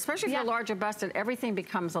make a difference, especially if you're larger busted. Everything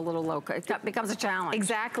becomes a little low. It becomes a challenge.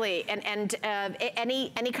 Exactly. And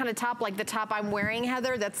any kind of top like the top I'm wearing,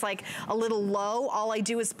 Heather, that's like a little low. All I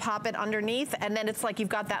do is pop it underneath, and then it's like you've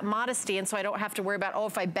got that modesty, and so I don't have to worry about, oh,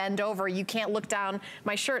 if I bend over, you can't look down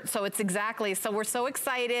my shirt. So it's exactly. So we're so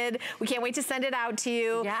excited. We can't wait to send it out to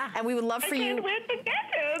you. Yeah. And we would love for you. I can't wait to get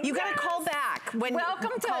it. You got to call back.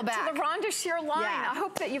 Welcome to the Rhonda Shear line. I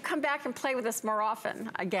hope that you come back and play with us more often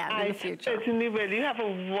again in the future. Certainly will. You have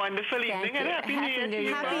a wonderful evening and Happy New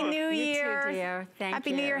Year. Happy New Year. You too, dear.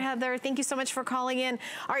 Happy New Year, Heather. Thank you so much for calling in.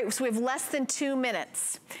 All right, so we have less than 2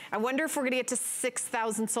 minutes. I wonder if we're going to get to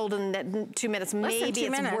 6,000 sold in 2 minutes. Maybe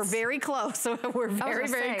we're very close. We're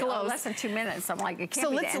very close. Less than 2 minutes. I'm like, it can't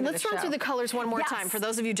so be the end let's run through the colors one more time for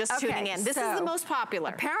those of you just tuning in. This is the most popular.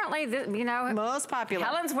 Apparently, you know, most popular.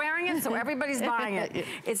 Helen's wearing it, so everybody's buying it.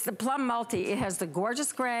 It's the Plum Multi. It has the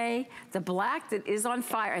gorgeous gray, the black that is on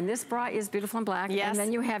fire, and this bra is beautiful and black. Yes. And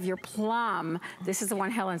then you have your plum. This is the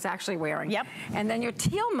one Helen's actually wearing. Yep. And then your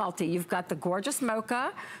teal multi. You've got the gorgeous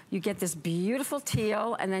mocha. You get this beautiful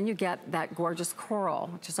teal, and then you get that gorgeous coral,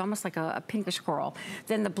 which is almost like a pinkish coral.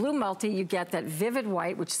 Then the blue multi, you get that vivid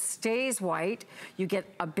white, which stays white. You get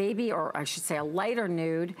a baby, or I should say a lighter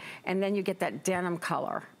nude, and then you get that denim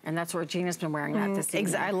color. And that's where Gina's been wearing that this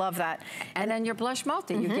evening. I love that. And then your blush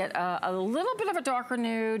multi, you get a little bit of a darker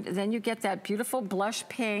nude, then you get that beautiful blush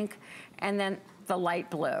pink, and then the light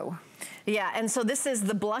blue. Yeah, and so this is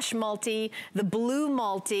the blush multi, the blue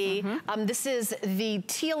multi, this is the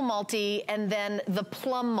teal multi, and then the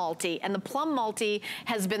plum multi. And the plum multi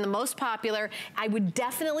has been the most popular. I would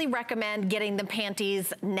definitely recommend getting the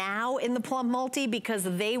panties now in the plum multi because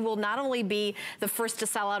they will not only be the first to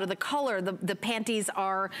sell out of the color, the panties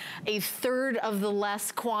are a third of the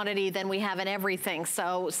less quantity than we have in everything.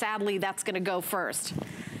 So sadly, that's gonna go first.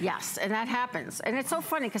 Yes, and that happens. And it's so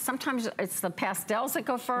funny because sometimes it's the pastels that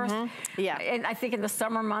go first. Yeah. And I think in the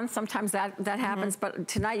summer months, sometimes that happens. But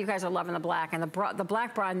tonight you guys are loving the black. And the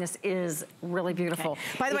black bra in this is really beautiful. Okay.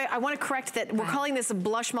 By the way, I want to correct that we're calling this a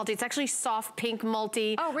blush multi. It's actually soft pink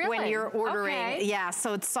multi when you're ordering. Okay. Yeah,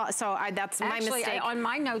 so it's that's my mistake. On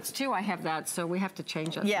my notes too, I have that, so we have to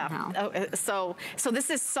change it somehow. So this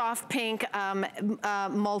is soft pink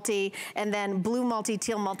multi, and then blue multi,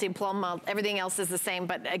 teal multi, plum multi. Everything else is the same,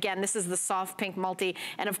 but again, this is the soft pink multi,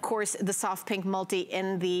 and of course the soft pink multi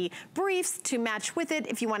in the briefs to match with it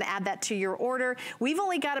if you want to add that to your order. We've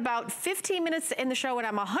only got about 15 minutes in the show, and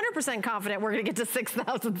I'm 100% confident we're going to get to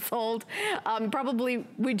 6,000 sold. Probably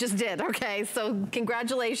we just did. Okay, so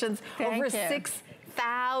congratulations. Over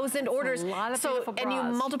 6,000 orders. A lot of beautiful bras. And you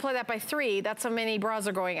multiply that by 3, that's how many bras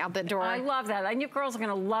are going out that door. I love that. And you girls are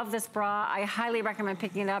gonna love this bra. I highly recommend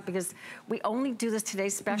picking it up because we only do this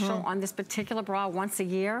today's special on this particular bra once a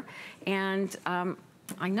year. And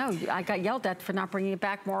I know, I got yelled at for not bringing it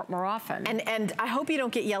back more often. And I hope you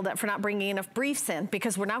don't get yelled at for not bringing enough briefs in,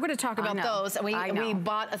 because we're now going to talk about those. And we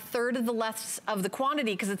bought a third of the less of the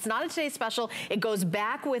quantity because it's not a today's special. It goes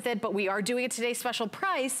back with it, but we are doing a today's special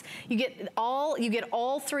price. You get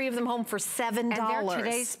all 3 of them home for $7. And they're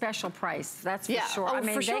today's special price, that's for sure. Oh, I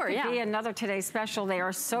mean, for sure, they could be another today's special. They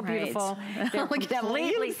are so beautiful. They're look at that.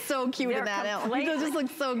 You look so cute in that. You just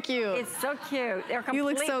look so cute. It's so cute. They're completely you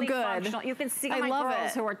look so good. functional. You can see my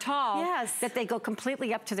girls who are tall, that they go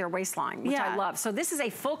completely up to their waistline, which I love. So this is a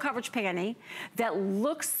full coverage panty that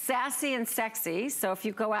looks sassy and sexy. So if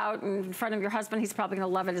you go out in front of your husband, he's probably gonna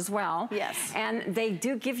love it as well. Yes. And they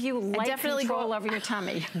do give you light control over your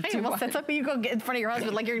tummy. Well, that's something you go get in front of your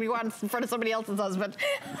husband, like you're gonna go out in front of somebody else's husband.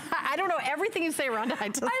 I don't know everything you say, Rhonda. I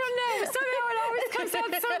don't know. Somehow it always comes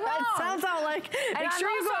out so wrong. It sounds out like, make sure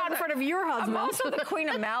you go out in front of your husband. I'm also the queen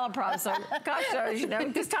of malaprop, so gosh knows, you know,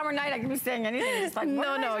 this time of night I can be saying anything. It's like,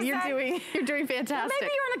 no, you're doing fantastic. Well,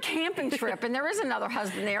 maybe you're on a camping trip and there is another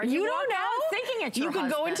husband there. You don't know. Thinking it's your You could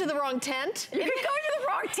husband. go into the wrong tent. You could go into the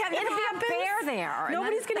wrong tent. There could be a bear there.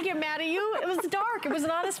 Nobody's going to get mad at you. It was dark. It was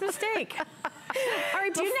an honest mistake. All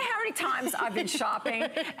right, do you know how many times I've been shopping?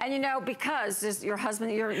 And you know, because there's your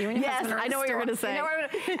husband, you and your husband are I know what you're going to say. You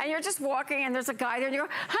know, and you're just walking and there's a guy there and you go,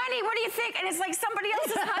 honey, what do you think? And it's like somebody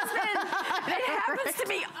else's husband. And it happens to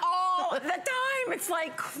me all the time. It's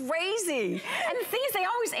like crazy. And the thing is, they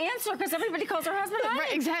always answer because everybody calls their husband honey.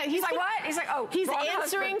 Right, exactly. He's like, what? He's like, oh, he's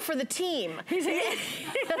answering for the team.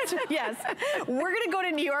 Yes. We're going to go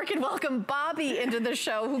to New York and welcome Bobby into the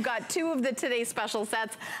show, who got 2 of the Today's Special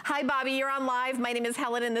sets. Hi, Bobby. You're on live. My name is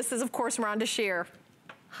Helen, and this is, of course, Rhonda Shear.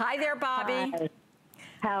 Hi there, Bobby. Hi.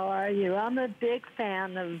 How are you? I'm a big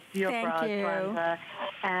fan of your bras, Rhonda,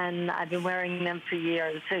 and I've been wearing them for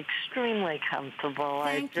years. Extremely comfortable.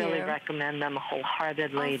 I really recommend them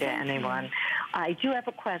wholeheartedly to anyone. I do have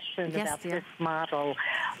a question about this model.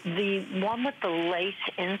 The one with the lace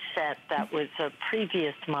inset that was a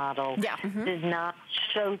previous model did not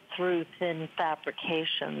show through thin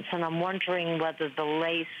fabrications, and I'm wondering whether the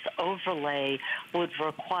lace overlay would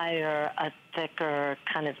require a thicker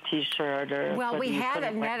kind of T-shirt or... Well, we had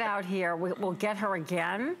a net out here. We'll get her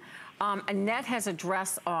again. Annette has a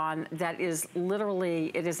dress on that is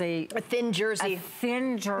literally, it is a thin jersey. A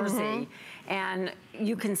thin jersey. And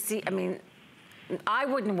you can see, I mean, I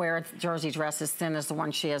wouldn't wear a jersey dress as thin as the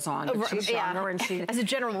one she has on. But she's younger and she... As a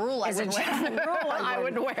general rule, I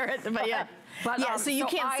wouldn't wear it, but yeah. But, yeah, so you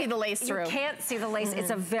can't see the lace through. You can't see the lace. It's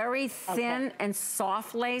a very thin and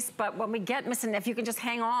soft lace, but when we get Miss Annette, if you can just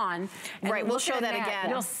hang on. Right, we'll show that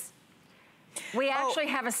again. We actually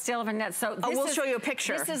have a still of Annette. So this we'll show you a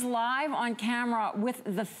picture. This is live on camera with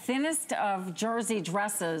the thinnest of jersey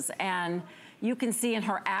dresses, and you can see in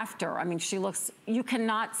her after. I mean, she looks, you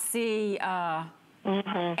cannot see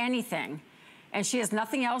anything. And she has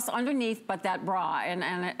nothing else underneath but that bra.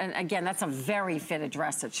 And again, that's a very fitted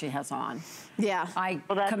dress that she has on. Yeah.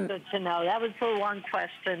 Well, that's good to know. That was the one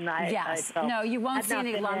question I felt. No, you won't see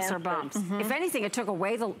any lumps or bumps. If anything, it took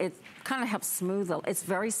away it kind of helps smooth it. It's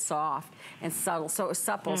very soft and subtle, so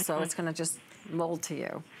supple, so it's going to just mold to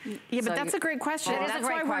you. Yeah, but that's a great question. Well, that's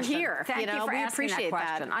why we're here. Thank you for asking that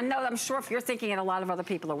question. I know, I'm sure if you're thinking it, a lot of other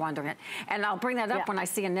people are wondering it. And I'll bring that up when I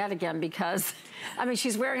see Annette again, because, I mean,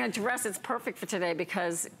 she's wearing a dress that's perfect for today,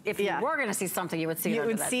 because if you were going to see something, you would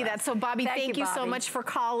see that. So, Bobby, thank you so much for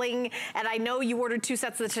calling. And I know you ordered 2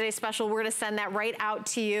 sets of the Today Special. We're going to send that right out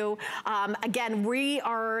to you. Again, we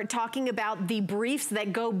are talking about the briefs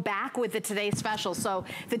that go back with the Today Special. So,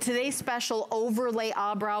 the Today Special overlay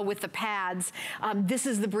bra with the pads. This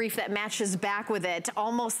is the brief that matches back with it.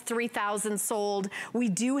 Almost 3,000 sold. We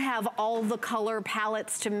do have all the color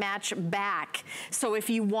palettes to match back. So if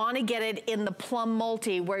you want to get it in the plum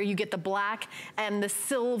multi, where you get the black and the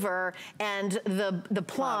silver and the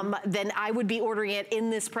plum, then I would be ordering it in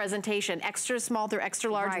this presentation. Extra small through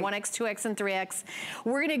extra large, 1X, 2X, and 3X.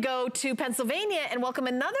 We're going to go to Pennsylvania and welcome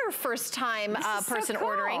another first-time person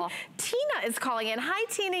ordering. Tina is calling in. Hi,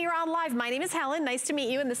 Tina. You're on live. My name is Helen. Nice to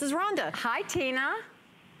meet you, and this is Rhonda. Hi, Tina.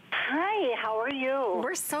 Hi, how are you?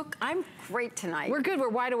 I'm great tonight. We're good, we're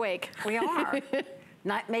wide awake. We are.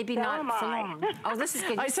 Maybe not for long. Oh, this is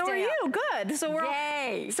good. So are you, good. So we're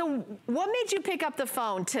Yay. So what made you pick up the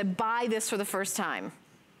phone to buy this for the first time?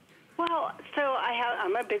 Well, so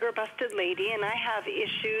I'm a bigger busted lady, and I have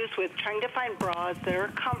issues with trying to find bras that are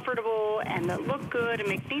comfortable and that look good and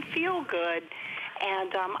make me feel good.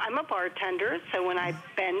 And I'm a bartender, so when I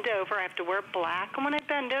bend over, I have to wear black. And when I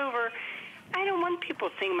bend over, I don't want people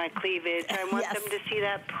seeing my cleavage. I want them to see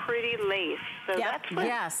that pretty lace. So that's what...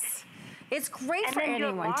 Yes. It's great for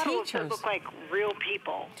anyone. Teachers look like real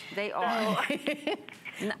people. They are.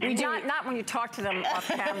 Not when you talk to them off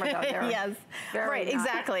camera, though. Yes, right,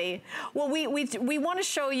 exactly. Well, we want to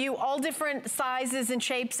show you all different sizes and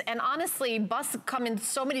shapes, and honestly, busts come in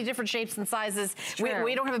so many different shapes and sizes.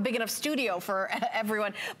 We don't have a big enough studio for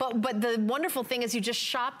everyone, but the wonderful thing is you just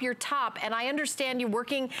shop your top, and I understand you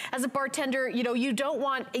working as a bartender, you don't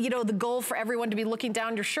want, the goal for everyone to be looking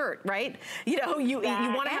down your shirt, right? You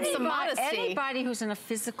want to have some modesty. Anybody who's in a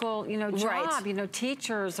physical, job,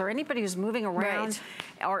 teachers or anybody who's moving around,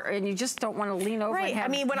 and you just don't want to lean over. Right. And have,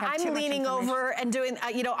 I mean, when I'm leaning over and doing,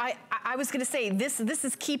 I was going to say this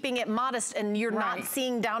is keeping it modest, and you're not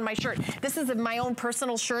seeing down my shirt. This is my own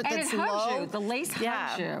personal shirt that's low. The lace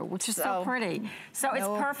hugs you, which is so pretty. So it's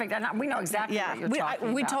perfect, and we know exactly what you're talking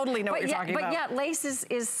about. We totally know what you're talking about. But yeah, lace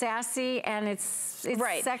is sassy and it's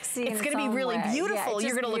sexy. It's going to be really beautiful.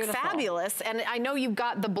 You're going to look fabulous, and I know you've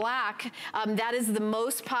got the black. That is the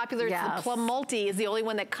most popular. It's the plum multi is the only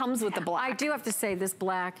one that comes with the black. I do have to say this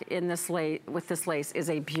black in this lace with this lace is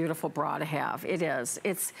a beautiful bra to have. It is.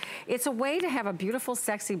 It's a way to have a beautiful,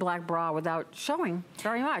 sexy black bra without showing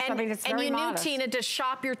very much. And, I mean, it's very modest. Knew, Tina, to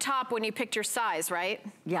shop your top when you picked your size, right?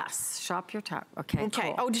 Yes, shop your top. Okay.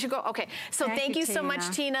 Cool. Oh, did you go? Okay. So thank you so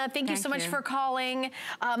much, Tina. Thank you so much for calling.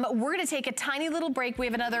 We're going to take a tiny little break. We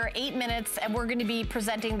have another 8 minutes, and we're going to be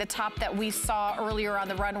presenting the top that we saw earlier on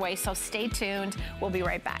the runway. So stay tuned. We'll be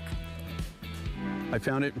right back. I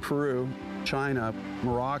found it in Peru, China,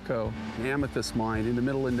 Morocco, an amethyst mine in the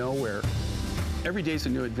middle of nowhere. Every day's a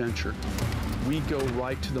new adventure. We go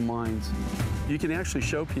right to the mines. You can actually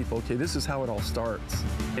show people, okay, this is how it all starts.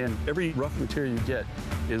 And every rough material you get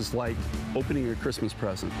is like opening a Christmas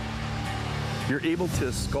present. You're able to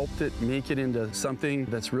sculpt it, make it into something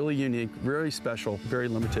that's really unique, very special, very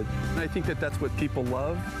limited. And I think that that's what people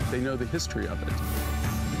love. They know the history of it.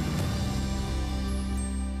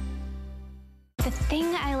 The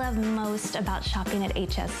thing I love most about shopping at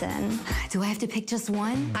HSN. Do I have to pick just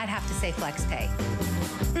one? I'd have to say FlexPay.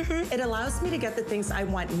 It allows me to get the things I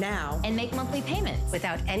want now and make monthly payments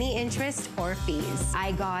without any interest or fees.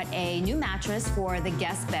 I got a new mattress for the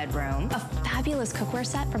guest bedroom, a fabulous cookware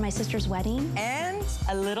set for my sister's wedding, and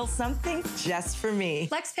a little something just for me.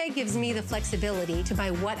 FlexPay gives me the flexibility to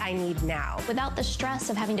buy what I need now without the stress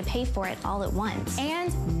of having to pay for it all at once.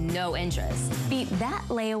 And no interest. Beat that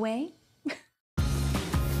layaway.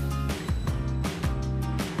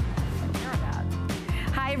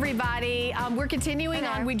 Hi, everybody. We're continuing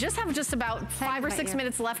on. We just have about 5 or 6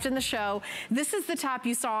 minutes left in the show. This is the top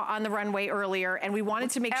you saw on the runway earlier, and we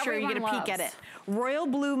wanted to make sure you get a peek at it. Royal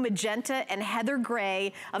blue, magenta, and heather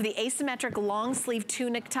gray of the asymmetric long sleeve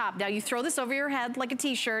tunic top. Now you throw this over your head like a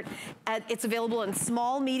t-shirt. It's available in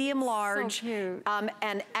small, medium, large,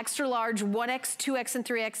 and extra large, 1X, 2X, and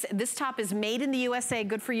 3X. This top is made in the USA.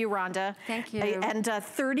 Good for you, Rhonda. Thank you. And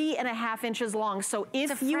 30.5 inches long. So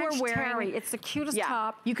if you are wearing, it's the cutest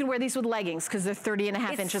top. You can wear these with leggings because they're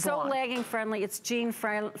 30.5 inches long. It's so legging friendly. It's jean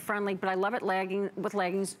friendly, but I love it with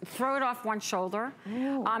leggings. Throw it off one shoulder,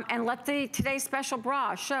 and let today's special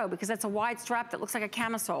bra show, because it's a wide strap that looks like a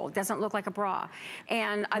camisole. It doesn't look like a bra.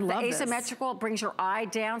 And the asymmetrical brings your eye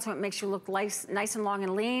down, so it makes you look nice and long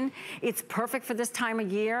and lean. It's perfect for this time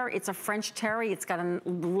of year. It's a French terry. It's got a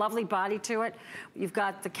lovely body to it. You've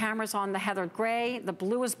got the cameras on the heather gray. The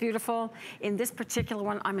blue is beautiful. In this particular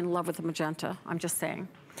one, I'm in love with the magenta. I'm just saying.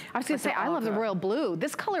 I was going to say, I love the royal blue.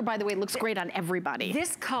 This color, by the way, looks great on everybody.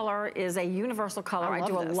 This color is a universal color. I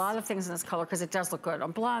do a lot of things in this color because it does look good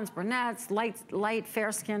on blondes, brunettes, light,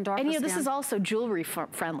 fair skin, darker skin. And this is also jewelry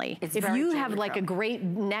friendly. If you have like a great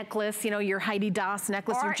necklace, your Heidi Daas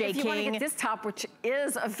necklace or J. King. If you want to get this top, which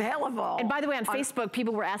is available. And by the way, on Facebook,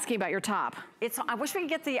 people were asking about your top. I wish we could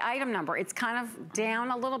get the item number. It's kind of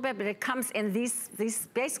down a little bit, but it comes in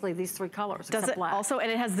basically these 3 colors. Does it black. Also, and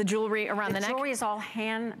it has the jewelry around the neck? The jewelry is all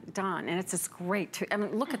hand done, and it's just great too. I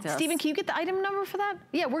mean, look at this. Stephen, can you get the item number for that?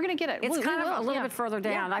 Yeah, we're gonna get it. It's kind of a little bit further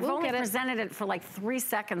down. Yeah, I've only presented it for like 3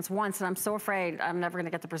 seconds once, and I'm so afraid I'm never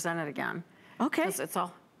gonna get to present it again. Okay.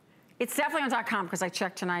 It's definitely on .com because I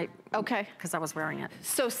checked tonight. Okay. Because I was wearing it.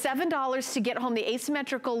 So $7 to get home the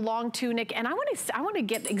asymmetrical long tunic, and I want to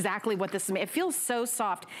get exactly what this is made. It feels so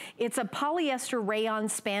soft. It's a polyester rayon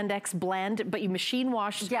spandex blend, but you machine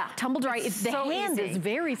wash, tumble dry. The hand is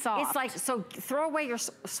very soft. It's like, so throw away your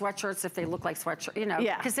sweatshirts if they look like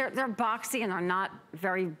sweatshirts, because they're boxy and are not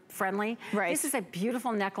very friendly. Right. This is a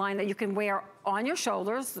beautiful neckline that you can wear on your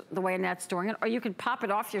shoulders, the way Annette's doing it, or you can pop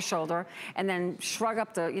it off your shoulder and then shrug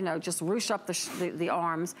up just ruche up the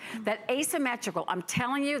arms. That asymmetrical, I'm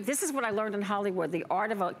telling you, this is what I learned in Hollywood, the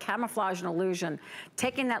art of a camouflage and illusion.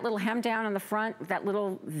 Taking that little hem down in the front, that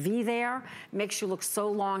little V there, makes you look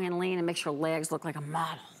so long and lean and makes your legs look like a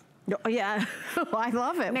model. Oh, yeah, I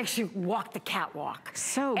love it. Makes you walk the catwalk.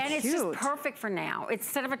 So cute. And it's just perfect for now.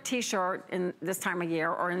 Instead of a t-shirt in this time of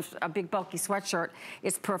year or in a big bulky sweatshirt,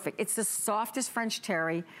 it's perfect. It's the softest French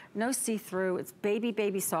terry, no see-through. It's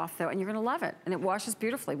baby soft though, and you're gonna love it. And it washes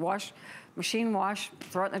beautifully. Machine wash,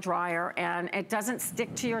 throw it in the dryer, and it doesn't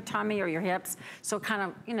stick to your tummy or your hips, so kind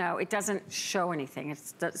of, it doesn't show anything.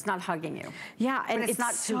 It's not hugging you. Yeah, and it's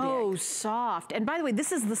not so soft. And by the way,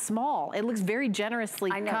 this is the small. It looks very generously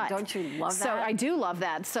cut. I know, don't you love that? So I do love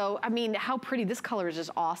that. So, I mean, how pretty. This color is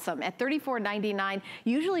just awesome. At $34.99,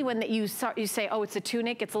 usually when you say, oh, it's a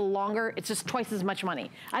tunic, it's a little longer, it's just twice as much money.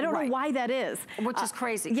 I don't know why that is. Which is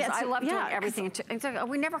crazy, because I love doing everything.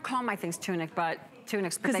 We never call my things tunics, but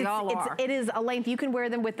they all are. It is a length. You can wear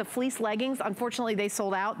them with the fleece leggings. Unfortunately, they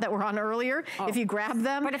sold out that were on earlier. If you grab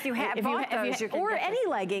them. But if you have those, you can or any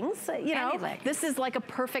leggings, this is like a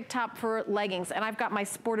perfect top for leggings. And I've got my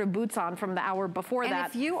sportive boots on from the hour before that. And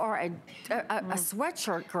if you are a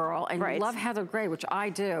sweatshirt girl and you love heather gray, which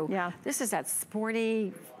I do, this is that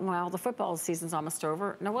sporty, well, the football season's almost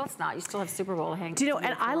over. No, well, it's not. You still have Super Bowl hanging. Do you know,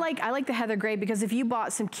 and I like the heather gray because if you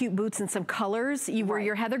bought some cute boots and some colors, you wear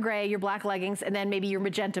your heather gray, your black leggings, and then maybe your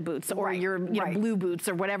magenta boots or your blue boots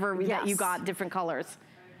or whatever that you got, different colors.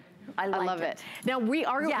 I love it. Now we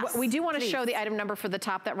do want to show the item number for the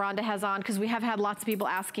top that Rhonda has on because we have had lots of people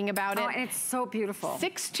asking about it. And it's so beautiful.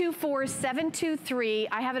 624723.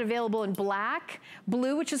 I have it available in black,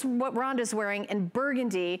 blue, which is what Rhonda's wearing, and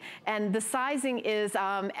burgundy. And the sizing is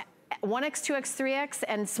 1X, 2X, 3X,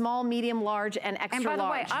 and small, medium, large, and extra large. And by the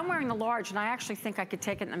way, I'm wearing the large, and I actually think I could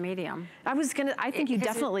take it in the medium. I think you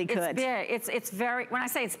definitely could. It's big. It's very, when I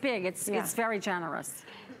say it's big, it's very generous.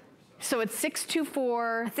 So it's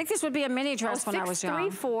 624. I think this would be a mini dress when I was young.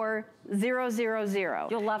 634 000.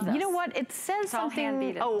 You'll love this. You know what? It says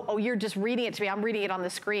something. Oh, you're just reading it to me. I'm reading it on the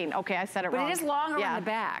screen. Okay, I said it wrong. But it is longer in the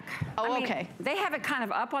back. Oh, okay. They have it kind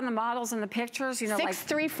of up on the models and the pictures, you know,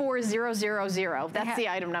 634000. That's the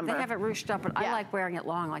item number. They have it ruched up, but I like wearing it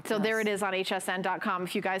long like this. So there it is on hsn.com.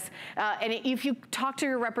 If you guys, and if you talk to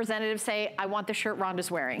your representative, say, I want the shirt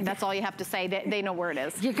Rhonda's wearing. That's all you have to say. They know where it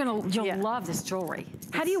is. You'll love this jewelry.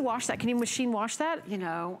 How do you wash that? Can you machine wash that? You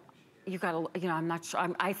know, you gotta, you know, I'm not sure.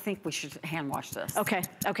 I think we should hand wash this. Okay.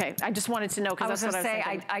 I just wanted to know because that's what I was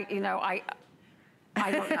thinking. I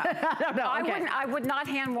don't know. I would not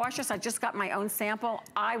hand wash this. I just got my own sample.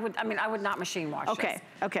 I would not machine wash this.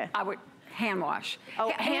 Okay. I would hand wash. Oh,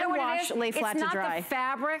 hand wash, lay flat to dry. It's not the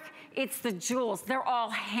fabric, it's the jewels. They're all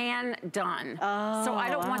hand done. Oh, so I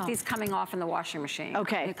don't want these coming off in the washing machine.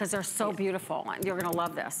 Okay. Because they're so beautiful. You're gonna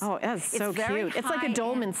love this. Oh, that's so cute. It's like a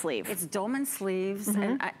dolman sleeve. It's dolman sleeves,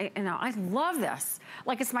 and I love this.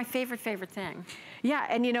 Like, it's my favorite thing. Yeah,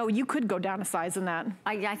 and you know, you could go down a size in that.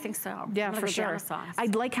 I think so. Yeah, for sure. I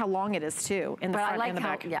like how long it is too, in the front and the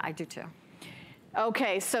back. Yeah, I do too.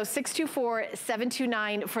 Okay, so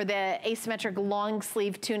 624729 for the asymmetric long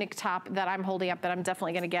sleeve tunic top that I'm holding up that I'm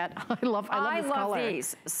definitely gonna get. I love this color.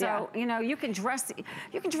 These. So, you know, you can dress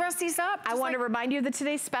these up. I want to remind you that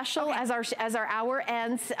today's special as our hour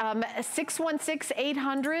ends,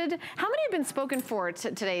 616-800. How many have been spoken for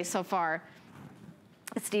today so far?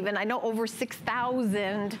 Stephen, I know over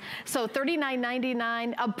 6,000. So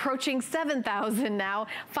 $39.99, approaching 7,000 now.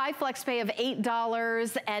 5 flex pay of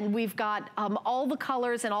 $8, and we've got all the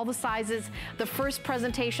colors and all the sizes. The first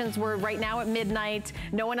presentations were right now at midnight.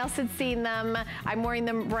 No one else had seen them. I'm wearing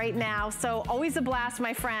them right now. So always a blast,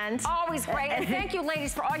 my friend. Always great. And thank you,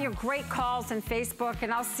 ladies, for all your great calls and Facebook.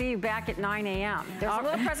 And I'll see you back at 9 a.m. There's a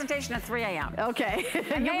little presentation at 3 a.m. Okay.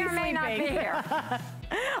 I may or may not be here.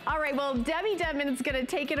 All right, well, Debbie Denman is going to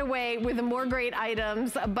take it away with more great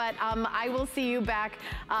items, but I will see you back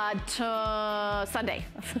Sunday.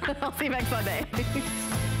 I'll see you back Sunday.